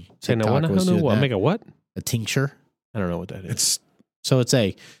lady on TikTok was doing that. Make a what? A tincture. I don't know what that is. It's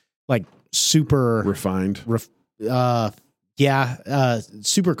a like super refined.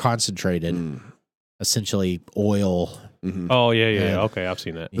 Super concentrated. Essentially oil. Mm-hmm. Oh yeah. Okay, I've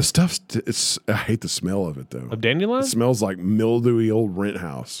seen that. The stuff's. I hate the smell of it though. Of dandelion? It smells like mildewy old rent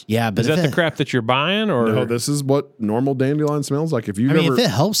house. Yeah, but is that the crap that you're buying, or no? This is what normal dandelion smells like. If if it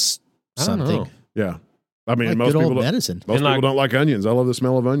helps I don't something. know. Yeah. I mean, Like most good people old don't, medicine. most And people like- don't like onions. I love the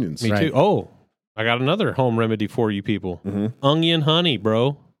smell of onions. Me Right. too. Oh, I got another home remedy for you people. Mm-hmm. Onion honey,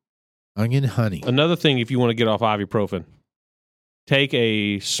 bro. Onion honey. Another thing, if you want to get off ibuprofen, take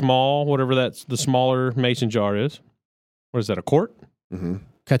a small, whatever that's the smaller mason jar is. What is that? A quart? Mm-hmm.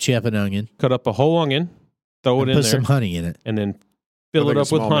 Cut you up an onion. Cut up a whole onion, throw it And in put there, some honey in it. and then fill it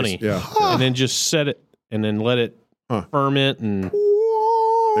up with honey. Yeah. And then just set it, and then let it ferment and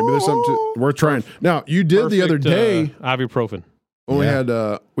Maybe there's something worth trying. Now, you did the other perfect, day ibuprofen.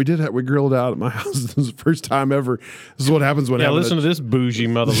 when we grilled out at my house. This was the first time ever. This is what happens when Yeah, listen to this bougie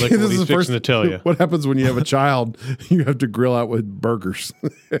mother lick what he's fixing to tell you. What happens when you have a child? You have to grill out with burgers.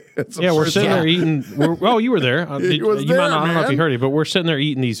 Yeah, we're sitting there eating. You were there. He was you there, might not, I don't know if you man. heard it, but we're sitting there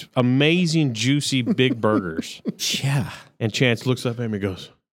eating these amazing, juicy, big burgers. Yeah. And Chance looks up at me and goes,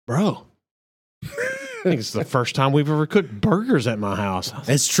 "Bro, I think it's the first time we've ever cooked burgers at my house."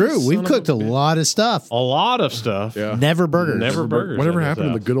 It's true. We've cooked a lot of stuff. A lot of stuff. Yeah. Never burgers. Never burgers. Whatever at his happened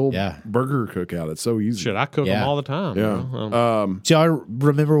to the house. good old Yeah. burger cookout? It's so easy. Shit, I cook Yeah. them all the time. Yeah. You know? Do y'all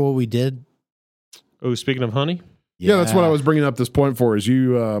remember what we did? Oh, speaking of honey, Yeah, that's what I was bringing up this point for. Is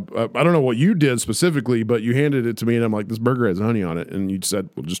you? I don't know what you did specifically, but you handed it to me, and I'm like, "This burger has honey on it," and you said,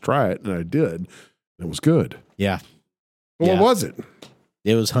 "Well, just try it," and I did. And it was good. Yeah. Well, Yeah. what was it?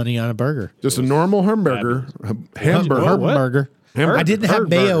 It was honey on a burger. Just a normal hamburger. Hamburger. What? Burger. Hamburger. I didn't have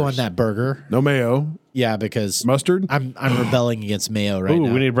mayo burgers. on that burger. No mayo. Yeah, because Mustard. I'm rebelling against mayo right ooh,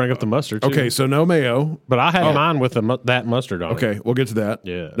 now. we need to bring up the mustard. Too. Okay, so no mayo. but I had mine with that mustard on it. Okay, we'll get to that.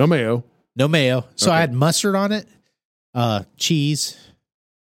 Yeah. No mayo. No mayo. So Okay. I had mustard on it, cheese,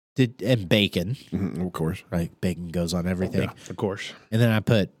 and bacon. Mhm, of course. Right, bacon goes on everything. Yeah. Of course. And then I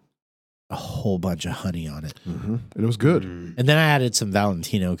put a whole bunch of honey on it. Mm-hmm. And it was good. Mm. And then I added some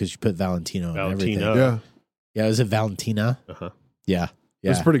Valentino because you put Valentino in everything. Valentino. Yeah, Yeah, is it Valentina? Uh-huh. Yeah. it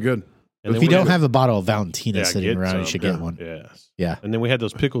Yeah. was pretty good. And If then you we don't had- have a bottle of Valentina Yeah, sitting get around, you some. should Yeah. get one. Yes. Yeah. And then we had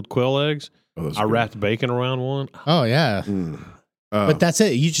those pickled quail eggs. Oh, that was I good. wrapped bacon around one. Oh, yeah. Mm. But that's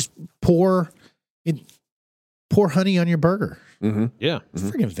it. You just pour honey on your burger. Mm-hmm. Yeah, It's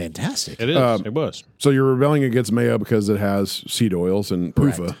freaking fantastic. it is. It was. So you're rebelling against mayo because it has seed oils and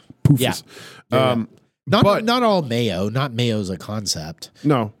Correct. poofas. Yeah. Not but- not all mayo. Not mayo is a concept.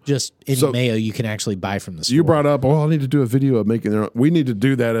 No, Just any So- mayo you can actually buy from the store. you brought up. Oh, I need to do a video of making their own. We need to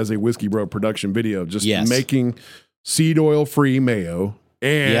do that as a Whiskey Bro production video. Just Yes. making seed oil free mayo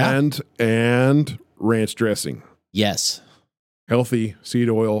and ranch dressing. Yes. Healthy seed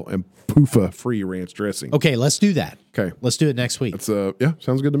oil and poofa free ranch dressing. Okay, let's do that. Okay. Let's do it next week. That's yeah,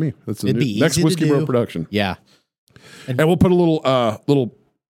 sounds good to me. That's the It'd be next easy to Whiskey Bro do. production. Yeah. And we'll put a little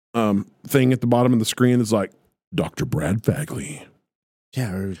thing at the bottom of the screen that's like Dr. Brad Fagley.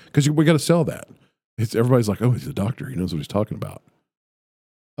 Yeah. Because we got to sell that. Everybody's like, oh, he's a doctor. He knows what he's talking about.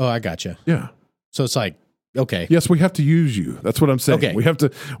 Oh, I gotcha. Yeah. So it's like, okay. Yes, we have to use you. That's what I'm saying. Okay. We have to.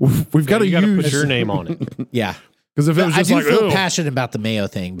 We've got to You gotta use put your name on it. Yeah. Because if it was I just do like, feel oh, passionate about the mayo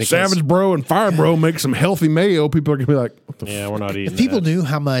thing because Savage Bro and Fire Bro make some healthy mayo, people are gonna be like, what the Yeah, we're not eating. if people that. knew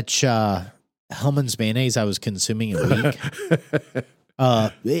how much Hellman's mayonnaise I was consuming a week,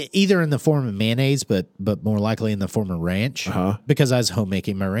 either in the form of mayonnaise, but more likely in the form of ranch, Uh-huh. because I was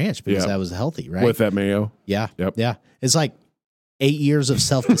homemaking my ranch because Yeah. I was healthy, right? with that mayo. Yeah. Yep. Yeah. It's like 8 years of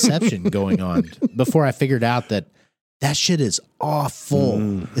self deception going on before I figured out that shit is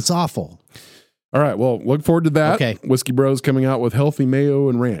awful. It's awful. All right. Well, look forward to that. Okay. Whiskey Bros coming out with healthy mayo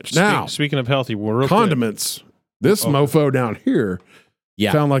and ranch. Now, Speaking of healthy, we're real quick. condiments. This mofo down here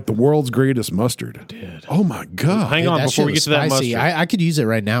Yeah. sound like the world's greatest mustard. Did. Oh my god! Hang Dude, on that before shit we get was to that spicy. mustard. I could use it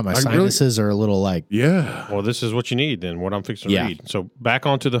right now. My really- sinuses are a little like, Yeah. Well, this is what you need then. What I'm fixing to Yeah. read. So back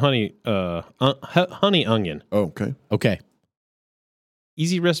onto the honey, honey onion, Oh, okay. okay,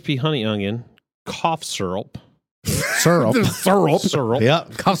 easy recipe honey onion, cough syrup. syrup. Syrup. Yeah,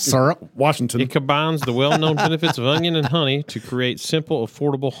 cough syrup. Washington. It combines the well-known benefits of onion and honey to create simple,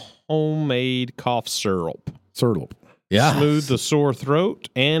 affordable, homemade cough syrup. Syrup. Yeah. Smooth the sore throat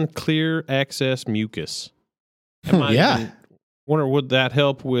and clear excess mucus. Yeah. Wonder would that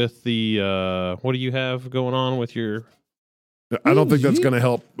help with the what do you have going on with your I don't think that's going to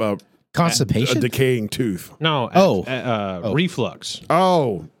help a Constipation. decaying tooth. reflux?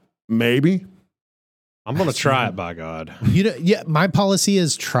 Oh, maybe. I'm gonna try it. By God, You know, yeah. My policy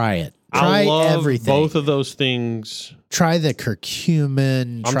is try it. Try I love everything. both of those things. Try the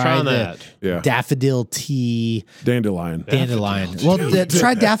curcumin. I'm try trying the that. Yeah. daffodil tea. Dandelion. Dandelion. Well,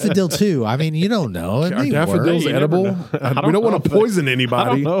 try daffodil too. I mean, you don't know. It Are may daffodils work. You never edible? know. I we don't don't know want if to they- poison I anybody.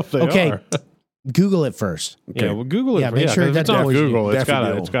 don't know if they Okay. are. Google it first. Okay. Yeah, well, Google it. Yeah, make sure if that it's on does you. Google, it's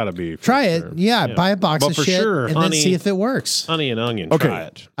Daffodil. gotta be. for Try sure. it. Yeah, buy a box But of for shit sure, and honey, then see if it works. honey and onion. Okay. Try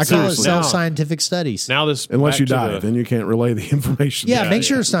it. I call it Seriously. self-scientific studies. Now this, Unless back you to die, then you can't relay the information. Yeah, make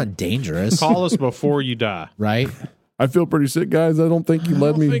sure it's not dangerous, call us before you die. right? I feel pretty sick, guys. I don't think you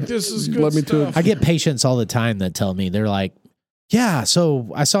led me. think this is you good led me to stuff. I get patients all the time that tell me, they're like, yeah,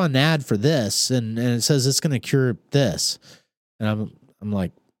 so I saw an ad for this and it says it's going to cure this. And I'm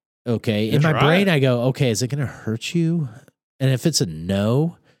like, okay. In my Try brain, it. I go, okay, is it going to hurt you? And if it's a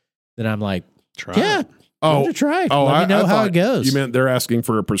no, then I'm like, Try yeah, it. give it a try. Let me know I how thought it goes. You meant they're asking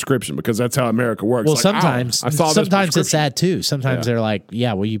for a prescription because that's how America works. Well, Like, sometimes, ow, I saw this sometimes it's prescription. that too. Sometimes Yeah. they're like,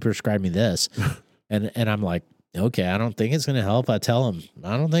 yeah, will you prescribe me this? and I'm like, okay, I don't think it's going to help. I tell them,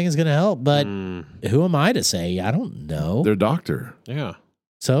 I don't think it's going to help, but who am I to say? I don't know. Their doctor. Yeah.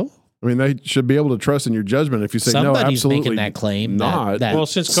 So I mean, they should be able to trust in your judgment if you say no, somebody's absolutely making that claim not. that Well,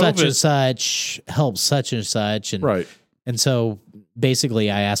 since such and COVID such helps such and such. And, Right. and so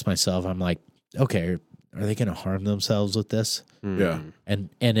basically I ask myself, I'm like, okay, are they going to harm themselves with this? Yeah. And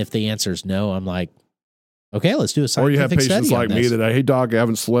if the answer is no, I'm like, okay, let's do a Or scientific you have patients study on like me this. that hey, doc, I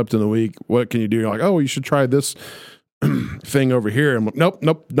haven't slept in a week. What can you do? You're like, oh, you should try this thing over here. I'm like,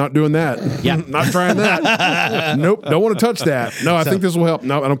 nope, not doing that. Yeah. Not trying that. Nope, don't want to touch that. No, I think this will help.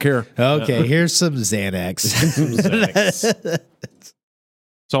 No, I don't care. Okay, here's some Xanax.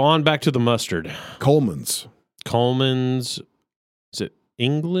 So on back to the mustard. Coleman's. Coleman's. Is it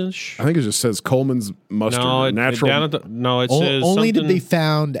English? I think it just says Coleman's mustard. No, natural. it says Only to something- be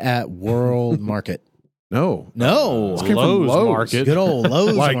found at World Market. No. No. came from Lowe's Lowe's. Market. Good old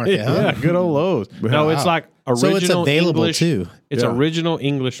Lowe's Like, Market, huh? Yeah, good old Lowe's. No, it's like original So it's available English, too. It's Yeah. original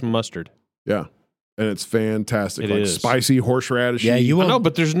English mustard. Yeah. And it's fantastic. It like is. spicy horseradish. Yeah, you I won't, know,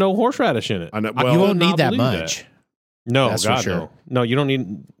 but there's no horseradish in it. I know. I Well, you would won't not need that believe much. No, That's for God, sure. no. No, you don't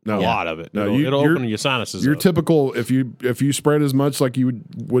need No. a Yeah. lot of it. No, it'll you're- open your sinuses you're up. typical if you spread as much like you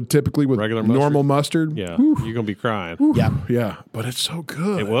would typically with Regular mustard? normal mustard. Yeah, whew, you're going to be crying. Yeah. yeah, but it's so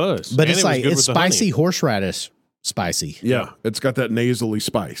good. It was. But And it's it was like, good it's with the honey. spicy horseradish spicy. Yeah, it's got that nasally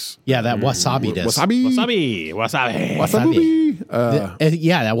spice. Yeah, that wasabi-ness. Wasabi. Wasabi. Wasabi.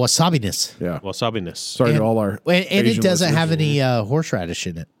 Yeah, that wasabi-ness. Yeah. Wasabiness. Sorry to all our And it Asian doesn't have listeners. any horseradish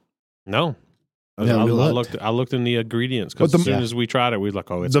in it. No. Yeah, I we looked. looked in the ingredients because But as the- soon as we tried it, we was like,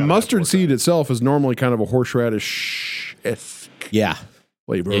 oh, it's the gotta have mustard seed horseradish. itself is normally kind of a horseradish-esque Yeah.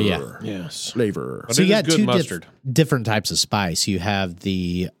 flavor. Yeah. Yes. Flavor. But So it you is got good two mustard. different types of spice. You have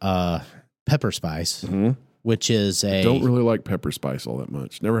the pepper spice, Mhm. which is a Don't really like pepper spice all that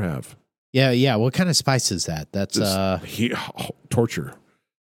much. Never have. yeah. What kind of spice is that? That's Just torture.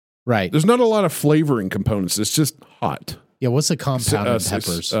 right. There's not a lot of flavoring components. It's just hot. Yeah, what's the compound in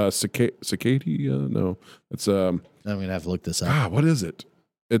peppers? Cicada? No, it's I'm gonna have to look this up. what is it?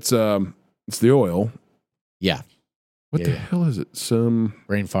 It's the oil. Yeah, What the Yeah. hell is it?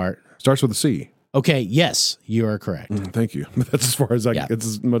 brain fart. Starts with a C. Okay, yes, you are correct. Thank you. That's as far as I. Yeah. It's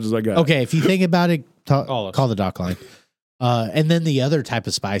as much as I got. Okay, if you think about it, Call us. call the doc line. And then the other type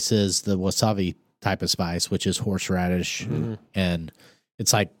of spice is the wasabi type of spice, which is horseradish, and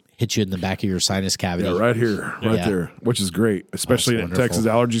it's like hits you in the back of your sinus cavity. Yeah, right here, right Yeah. there, which is great, especially in wonderful. Texas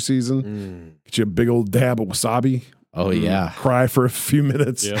allergy season. Get you a big old dab of wasabi. Oh yeah. Cry for a few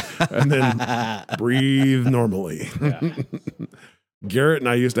minutes, Yeah. and then breathe normally. Garrett and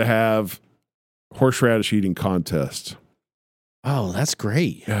I used to have horseradish eating contest. Oh, that's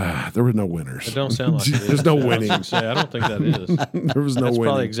great. Yeah, there were no winners. It don't sound like it is. There's no I was winning. gonna say, I don't think that is. There was no That's probably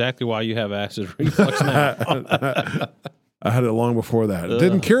winning. exactly why you have acid reflux now. I had it long before that.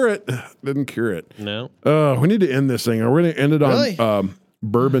 Didn't cure it. Didn't cure it. No. We need to end this thing. Are we going to end it Really? on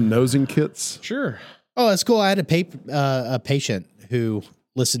bourbon nosing kits? Sure. Oh, that's cool. I had a patient who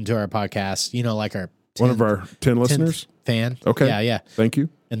listened to our podcast. You know, like our One of our 10 listeners. fan. Okay. Yeah. Thank you.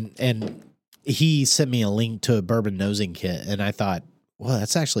 And he sent me a link to a bourbon nosing kit, and I thought, well,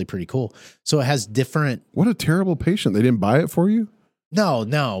 that's actually pretty cool. So it has different. What a terrible patient. They didn't buy it for you? No.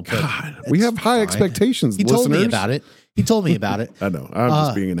 But God, we it's have high fine. expectations, He listeners. told me about it. He told me about it. I know. I'm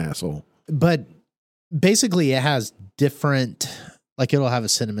just being an asshole. But basically, it has different. Like it'll have a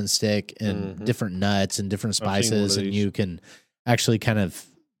cinnamon stick and different nuts and different I've seen one of spices, and these. you can actually kind of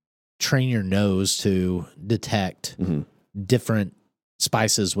train your nose to detect different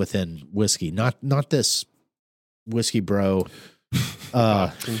spices within whiskey. Not this whiskey bro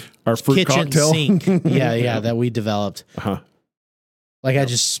Our fruit kitchen cocktail. sink. Yeah, that we developed. Uh-huh. Like I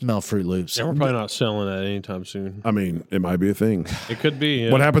just smell Fruit Loops. Yeah, we're probably not selling that anytime soon. I mean, it might be a thing. It could be.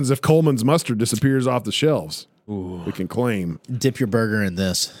 Yeah. What happens if Coleman's mustard disappears off the shelves? Ooh. We can claim. Dip your burger in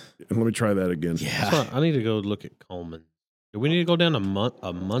this. And let me try that again. Yeah. Huh, I need to go look at Coleman. Do we need to go down a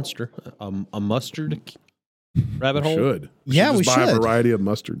mustard rabbit hole? Should. Yeah, we just buy should. a variety of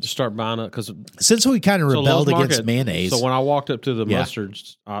mustards. Just start buying it because Since we kind of rebelled against mayonnaise. So when I walked up to the Yeah.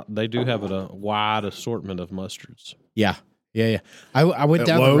 mustards, they do have a wide assortment of mustards. Yeah. I went At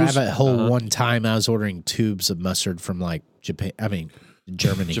down Lowe's? the rabbit hole one time. I was ordering tubes of mustard from like Japan. I mean,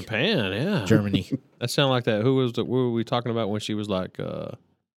 Germany. Japan, yeah. Germany. That sounded like that. What were we talking about when she was like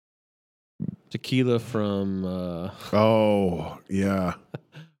tequila from? Oh, yeah.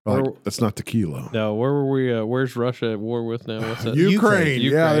 That's not tequila. No, where were we? Where's Russia at war with now? What's that? Ukraine.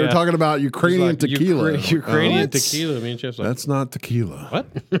 Yeah, they were talking about Ukrainian tequila. Ukrainian What? tequila. I mean, Jeff's like, That's not tequila.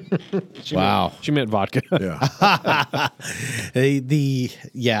 what? Wow. She meant vodka. Yeah.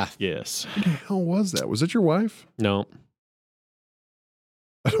 Yeah. Yes. What the hell was that? Was it your wife? No.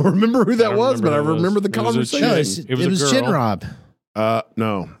 I don't remember who that don't was, but I remember who it was. remember the It was a conversation. No, chick. it It was was a Gin girl. Rob.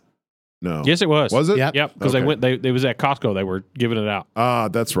 No. Yes, it was. Was it? Yep. Yep. Because Okay. they was at Costco. They were giving it out.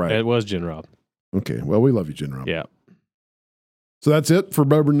 That's right. It was Gin Rob. Okay. Well, we love you, Jen Rob. Yeah. So that's it for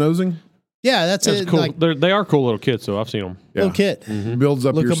Bourbon Nosing? Yeah, that's That's it. cool. Like, They are cool little kids, though. I've seen them. Yeah. little kit. Builds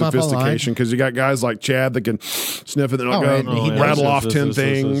up Look your 'em up online. sophistication because you got guys like Chad that can sniff it and Oh, go and he rattle knows. off 10 This,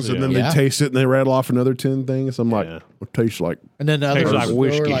 things and then yeah. they taste it and they rattle off another 10 things. I'm like, Yeah. what tastes like? And then the other Tastes like ones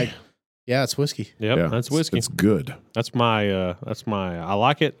whiskey. were like, yeah, it's whiskey. Yep, Yeah, that's whiskey. It's good. That's my. I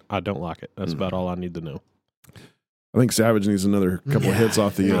like it. I don't like it. That's about all I need to know. I think Savage needs another couple of hits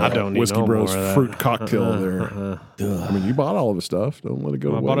off the I don't need Whiskey no Bros more of that. fruit cocktail there. I mean, you bought all of his stuff. Don't let it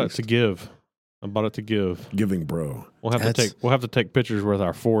go I to bought it waste. to give. I bought it to give. Giving bro. We'll have to take pictures with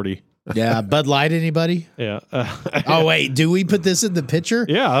our 40. Yeah, Bud Light, anybody? Yeah. Oh, wait, do we put this in the picture?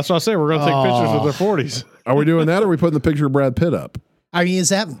 Yeah, that's what I said. We're gonna take pictures with our 40s. Are we doing that or are we putting the picture of Brad Pitt up? I mean, is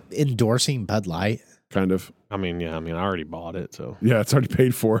that endorsing Bud Light? Kind of. I mean, I already bought it, so Yeah, it's already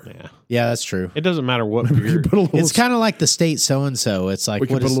paid for. yeah. Yeah, that's true. It doesn't matter what We beer. can put a little, It's kind of like the state so-and-so. It's like, we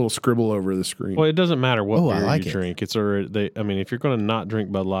can what put a is... little scribble over the screen. Well, it doesn't matter what Oh, I beer like you it. drink. It's already. I mean, if you're going to not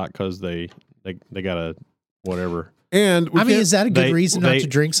drink Bud Light because they got a whatever. And we I mean, can't- is that a good they- reason not they- to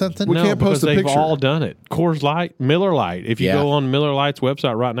drink something? We no, can't post because a they've picture. all done it. Coors Light, Miller Light. If you Yeah. go on Miller Light's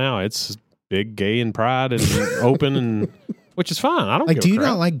website right now, it's big, gay, and pride, and open, and which is fine. I don't Like, give do a you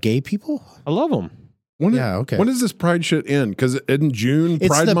crap. not like gay people? I love them. When Yeah, okay. When does this Pride shit end? Because in June,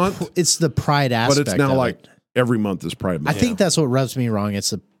 Pride the Month, It's the pride but aspect. it's now of like it. every month is Pride I Month. think that's what rubs me wrong.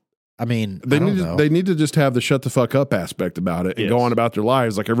 It's the. I mean, They I don't need know. they need to just have the shut the fuck up aspect about it and go Yes. on about their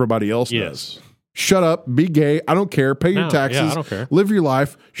lives like everybody else Yes. does. Shut up, be gay. I don't care. Pay your No, taxes. yeah, I don't care. Live your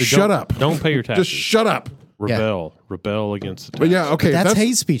life. Shut Don't- up. Don't pay your taxes. Just shut up. Rebel against the tax. But yeah, okay. That's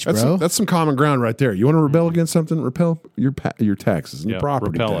hate speech, that's bro. That's some common ground right there. You want to rebel against something? Repel your taxes and your Yeah,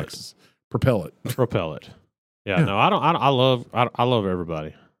 property repel it. taxes. Propel it. Propel it. Yeah, Yeah. no, I don't. I love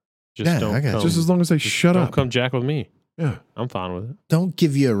everybody. Just Yeah, don't. I got you. Come, Just as long as they just shut don't up. come jack with me. Yeah. I'm fine with it. Don't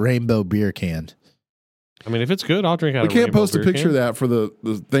give you a rainbow beer can. I mean, if it's good, I'll drink out We of a can't rainbow post a beer picture of can. that for the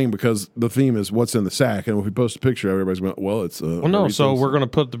thing because the theme is what's in the sack. And if we post a picture, everybody's going, well, it's. Well, no, so we're going to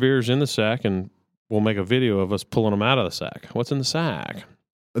put the beers in the sack and we'll make a video of us pulling them out of the sack. What's in the sack?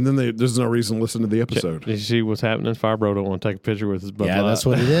 And then there's no reason to listen to the episode. Did you see what's happening? Firebro don't want to take a picture with his Bud Yeah, Light. that's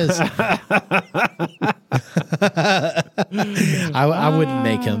what it is. I wouldn't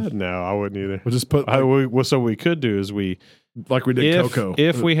make him. No, I wouldn't either. We'll just put So what we could do is like we did Coco.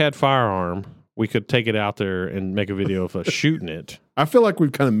 if we had firearm, we could take it out there and make a video of us shooting it. I feel like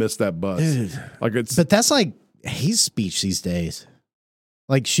we've kind of missed that buzz. Dude. Like it's But that's like hate speech these days.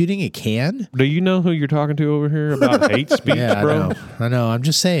 Like shooting a can? Do you know who you're talking to over here about hate speech, Yeah, bro? I know. I'm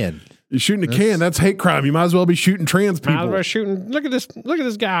just saying. you're shooting a can. That's hate crime. You might as well be shooting trans Might as well people. shooting. Look at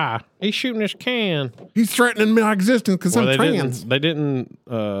this guy. He's shooting this can. He's threatening my existence because Well, I'm they trans.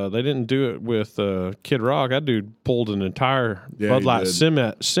 didn't do it with Kid Rock. That dude pulled an entire Yeah, Bud he Light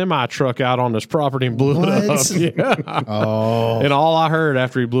did. semi truck out on this property and blew it up. What? Yeah. Oh. And all I heard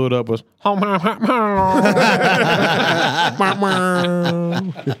after he blew it up was,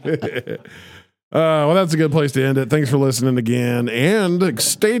 Well, that's a good place to end it. Thanks for listening again. And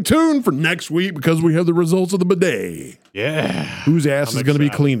stay tuned for next week because we have the results of the bidet. yeah. Whose ass I'm is going to be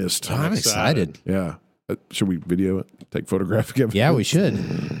excited. cleanest? I'm excited. Yeah. Should we video it? Take photographic evidence? Yeah, we should.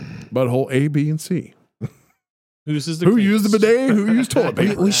 Butthole A, B, and C. Who used the Who used the bidet? Who used toilet We,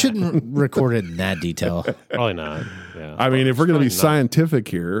 paper? we shouldn't record it in that detail. Probably not. Yeah. I mean, if we're going to be Probably not. scientific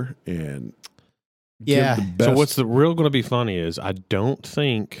here and Yeah. give the best. So what's the real going to be funny is I don't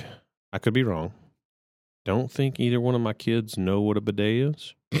think, I could be wrong, don't think either one of my kids know what a bidet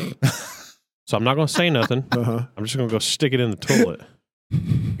is. So I'm not going to say nothing. Uh-huh. I'm just going to go stick it in the toilet,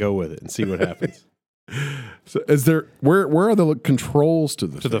 go with it, and see what happens. So is there where are the controls to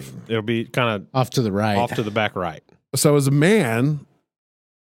the thing? It'll be kind Off to the right. of off to the back right. So as a man,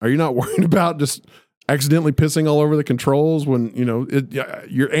 are you not worried about just accidentally pissing all over the controls when,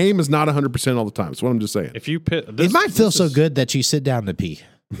 your aim is not 100% all the time. That's what I'm just saying. If you piss, It might feel so good that you sit down to pee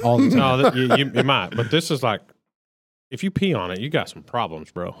all the time. No, it might. But this is like, if you pee on it, you got some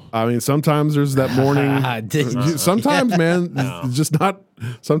problems, bro. I mean, sometimes there's that morning. Sometimes, man, it's just not.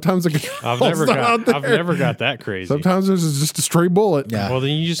 Sometimes I've never got that crazy. Sometimes there's just a stray bullet. Yeah. Well,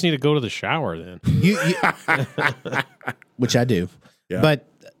 then you just need to go to the shower then. Which I do. Yeah. But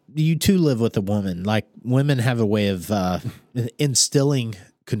you too live with a woman. Like women have a way of instilling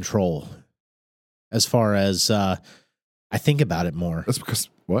control. As far as I think about it more. That's because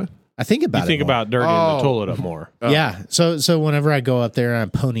what? I think about You think it more. about dirtying the toilet up more. Yeah. So whenever I go up there and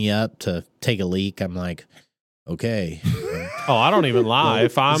I pony up to take a leak, I'm like, okay. Oh, I don't even lie.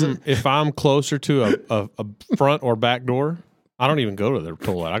 If I'm closer to a front or back door, I don't even go to the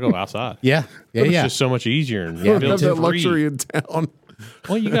toilet. I go outside. Yeah. It's just so much easier. And You don't have that luxury in town.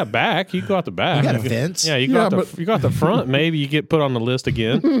 Well, you got back. You go out the back. You got a fence. Yeah, you got the front. Maybe you get put on the list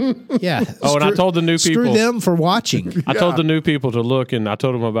again. Yeah. Oh, and I told the new people. Screw them for watching. I told the new people to look, and I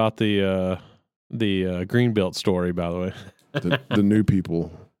told them about the Greenbelt story. By the way, the new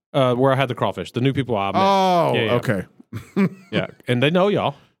people. Where I had the crawfish. The new people I met. Oh, Yeah. okay. Yeah, and they know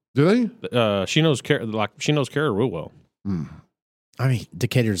y'all. Do they? She knows Kara real well. I mean,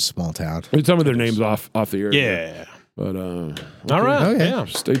 Decatur's a small town. You tell me their names off the air. Yeah. But All right. Okay. Yeah.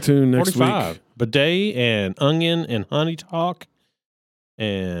 stay tuned next 45. week. Bidet and onion and honey talk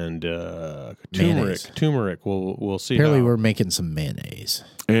and Mayonnaise. turmeric. We'll see. Apparently, we're making some mayonnaise.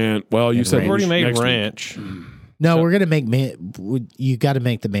 And well, you And said We've already made next week. ranch. No, So- we're gonna make you got to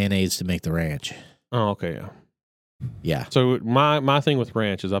make the mayonnaise to make the ranch. Oh, okay. Yeah. Yeah, So my thing with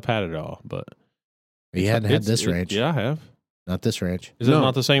ranch is I've had it all, but you hadn't had this ranch. Yeah, I have. Not this ranch. Is it No.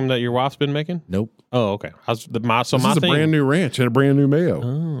 not the same that your wife's been making? Nope. Oh, okay. This is a thing, brand new ranch and a brand new mayo.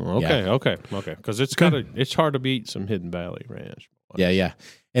 Oh, okay, okay. Because it's hard to beat some Hidden Valley ranch. Yeah.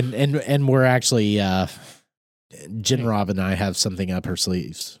 And we're actually Jen Rob and I have something up her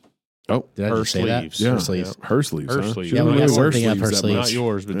sleeves. Oh, Did I Her just say that? sleeves. yeah, Her sleeves. her sleeves. Her huh? sleeves. She Yeah, doesn't we got really wear something up her sleeves that sleeves. Not much.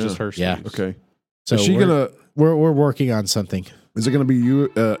 yours, but just her Yeah. sleeves. Okay. So is she gonna? We're working on something. Is it gonna be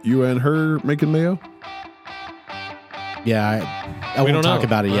you and her making mayo? Yeah, I We won't don't talk know.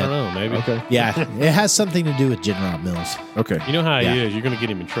 about it I yet. don't know. Maybe. Okay. Yeah, it has something to do with Jen Rob Mills. Okay. You know how Yeah. he is. You're going to get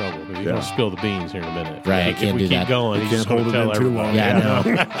him in trouble. He's going Yeah. to spill the beans here in a minute. Right, I If can't we do keep that. going, We he's can't just going hold to it tell in too everybody. long.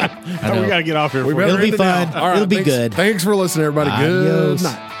 Yeah, I know. We got to get off here. We before better It'll be end it fun. now. All right, It'll be thanks- good. Thanks for listening, everybody. Adios. Good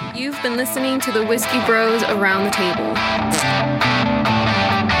night. You've been listening to the Whiskey Bros Around the Table.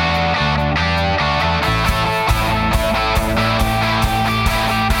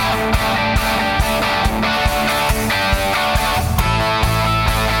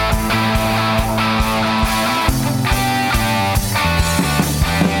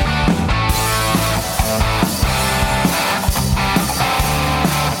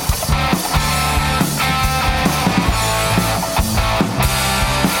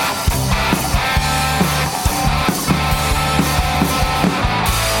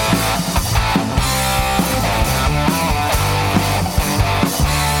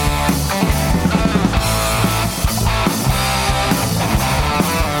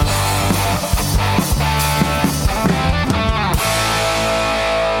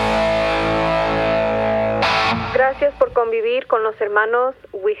 Gracias por convivir con los hermanos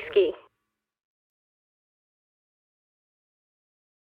Whiskey.